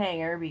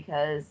 cliffhanger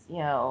because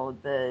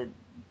the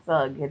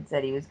thug had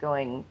said he was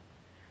going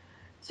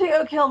to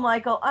go kill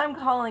Michael. I'm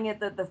calling it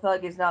that the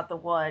thug is not the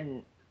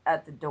one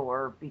at the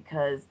door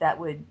because that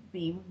would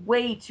be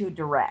way too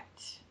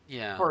direct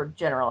Yeah, for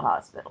General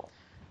Hospital.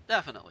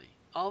 definitely.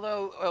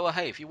 Although, well,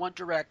 hey, if you want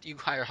direct, you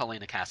hire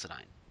Helena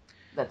Cassadine.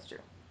 That's true.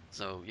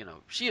 So,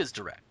 she is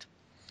direct.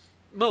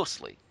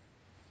 Mostly.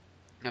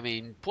 I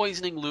mean,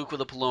 poisoning Luke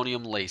with a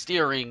polonium laced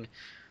earring.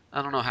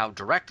 I don't know how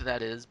direct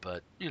that is,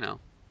 but,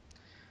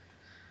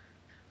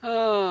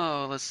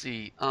 Oh, let's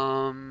see.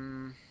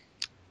 I'm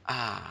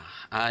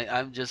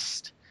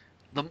just.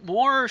 The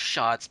more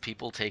shots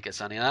people take at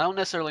Sonny, and I don't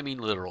necessarily mean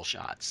literal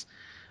shots,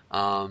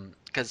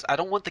 because I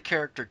don't want the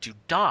character to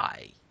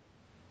die.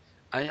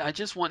 I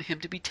just want him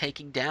to be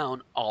taking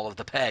down all of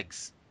the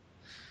pegs.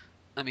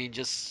 I mean,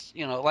 just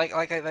like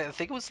I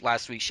think it was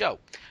last week's show.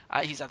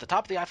 He's at the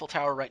top of the Eiffel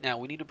Tower right now.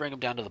 We need to bring him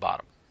down to the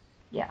bottom.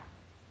 Yeah.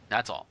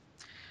 That's all.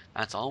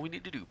 That's all we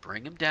need to do.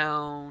 Bring him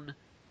down,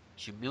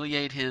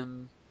 humiliate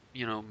him,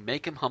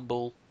 make him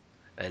humble,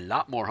 a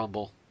lot more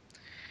humble,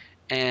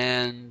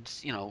 and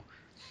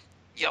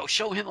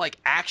show him like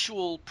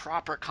actual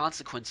proper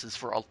consequences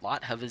for a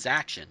lot of his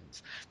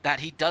actions that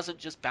he doesn't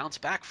just bounce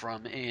back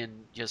from in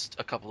just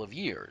a couple of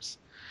years.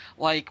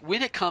 Like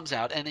when it comes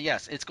out, and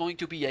yes, it's going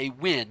to be a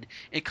win,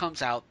 it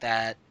comes out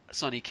that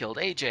Sonny killed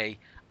AJ.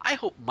 I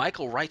hope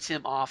Michael writes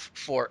him off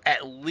for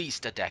at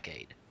least a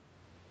decade.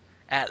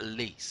 At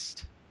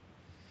least.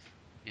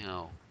 You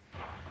know,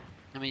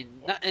 I mean,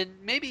 not, and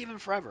maybe even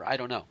forever. I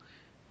don't know.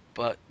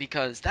 But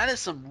because that is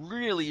some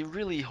really,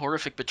 really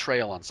horrific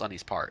betrayal on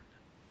Sonny's part.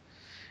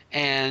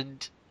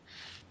 And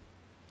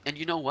And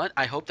you know what?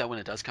 I hope that when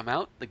it does come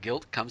out, the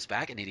guilt comes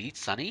back and it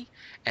eats Sunny,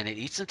 and it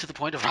eats him to the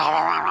point of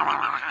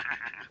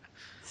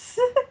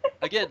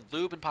again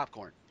lube and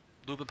popcorn,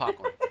 lube and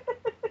popcorn.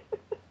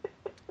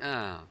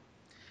 Uh,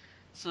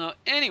 so,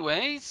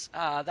 anyways,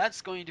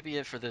 that's going to be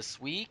it for this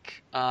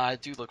week. I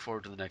do look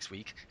forward to the next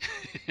week.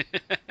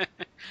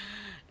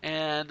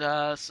 And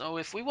so,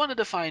 if we wanted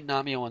to find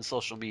Namio on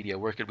social media,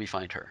 where could we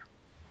find her?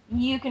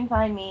 You can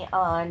find me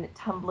on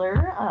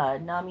Tumblr,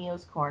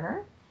 Namio's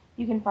Corner.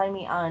 You can find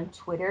me on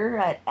Twitter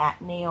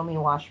at Naomi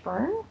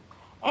Washburn.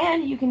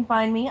 And you can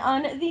find me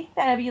on the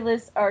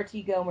fabulous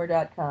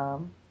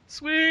rtgomer.com.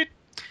 Sweet!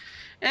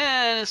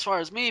 And as far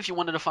as me, if you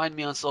wanted to find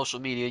me on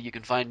social media, you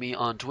can find me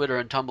on Twitter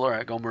and Tumblr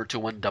at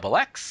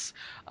Gomer21XX.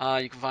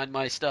 You can find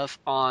my stuff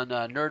on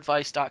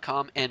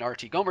nerdvice.com and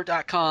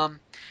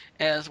rtgomer.com,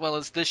 as well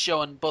as this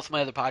show and both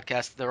my other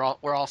podcasts.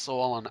 We're also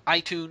all on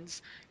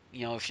iTunes.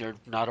 You know, if you're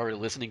not already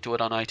listening to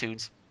it on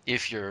iTunes,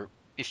 if you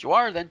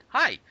are, then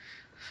hi.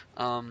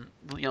 You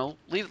know,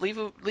 leave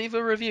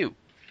a review.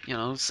 You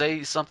know,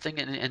 say something,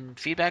 and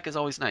feedback is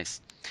always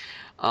nice.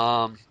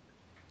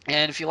 And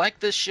if you like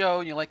this show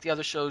and you like the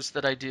other shows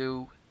that I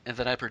do and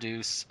that I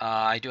produce,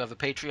 I do have a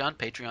Patreon,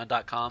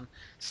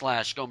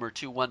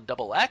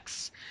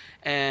 patreon.com/Gomer21XX.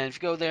 And if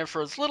you go there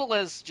for as little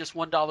as just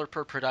 $1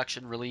 per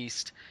production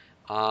released,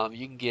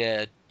 you can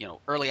get, you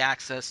know, early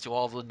access to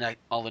all the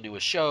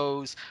newest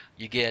shows.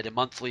 You get a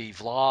monthly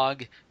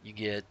vlog. You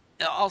get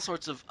all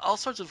sorts of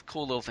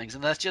cool little things,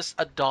 and that's just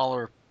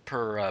 $1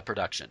 per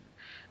production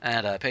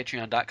at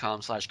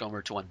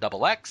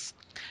patreon.com/Gomer21XX.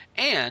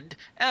 And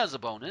as a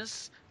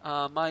bonus,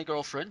 my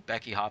girlfriend,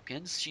 Becky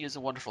Hopkins, she is a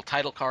wonderful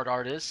title card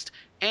artist,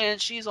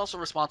 and she's also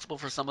responsible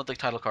for some of the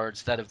title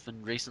cards that have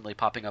been recently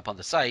popping up on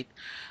the site.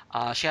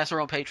 She has her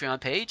own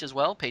Patreon page as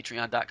well,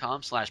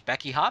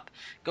 patreon.com/BeckyHop.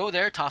 Go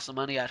there, toss some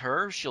money at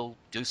her. She'll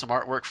do some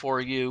artwork for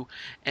you.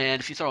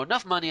 And if you throw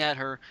enough money at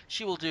her,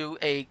 she will do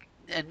a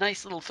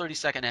nice little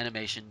 30-second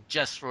animation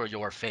just for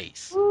your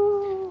face.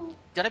 Woo.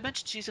 Did I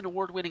mention she's an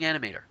award-winning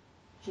animator?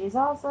 She's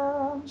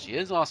awesome. She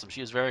is awesome.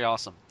 She is very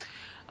awesome.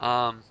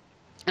 And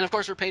of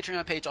course, her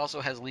Patreon page also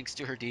has links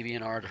to her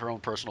DeviantArt, her own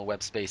personal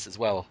web space as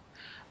well.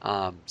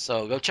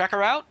 So go check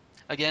her out.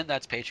 Again,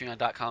 that's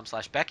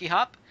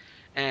patreon.com/BeckyHop.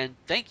 And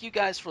thank you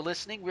guys for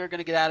listening. We're going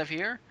to get out of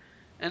here.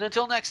 And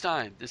until next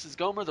time, this is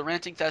Gomer, the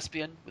Ranting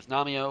Thespian, with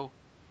Namio,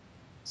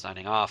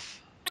 signing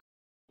off.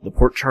 The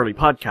Port Charlie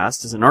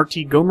Podcast is an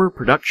RT Gomer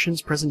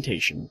Productions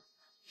presentation.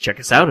 Check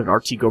us out at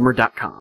rtgomer.com.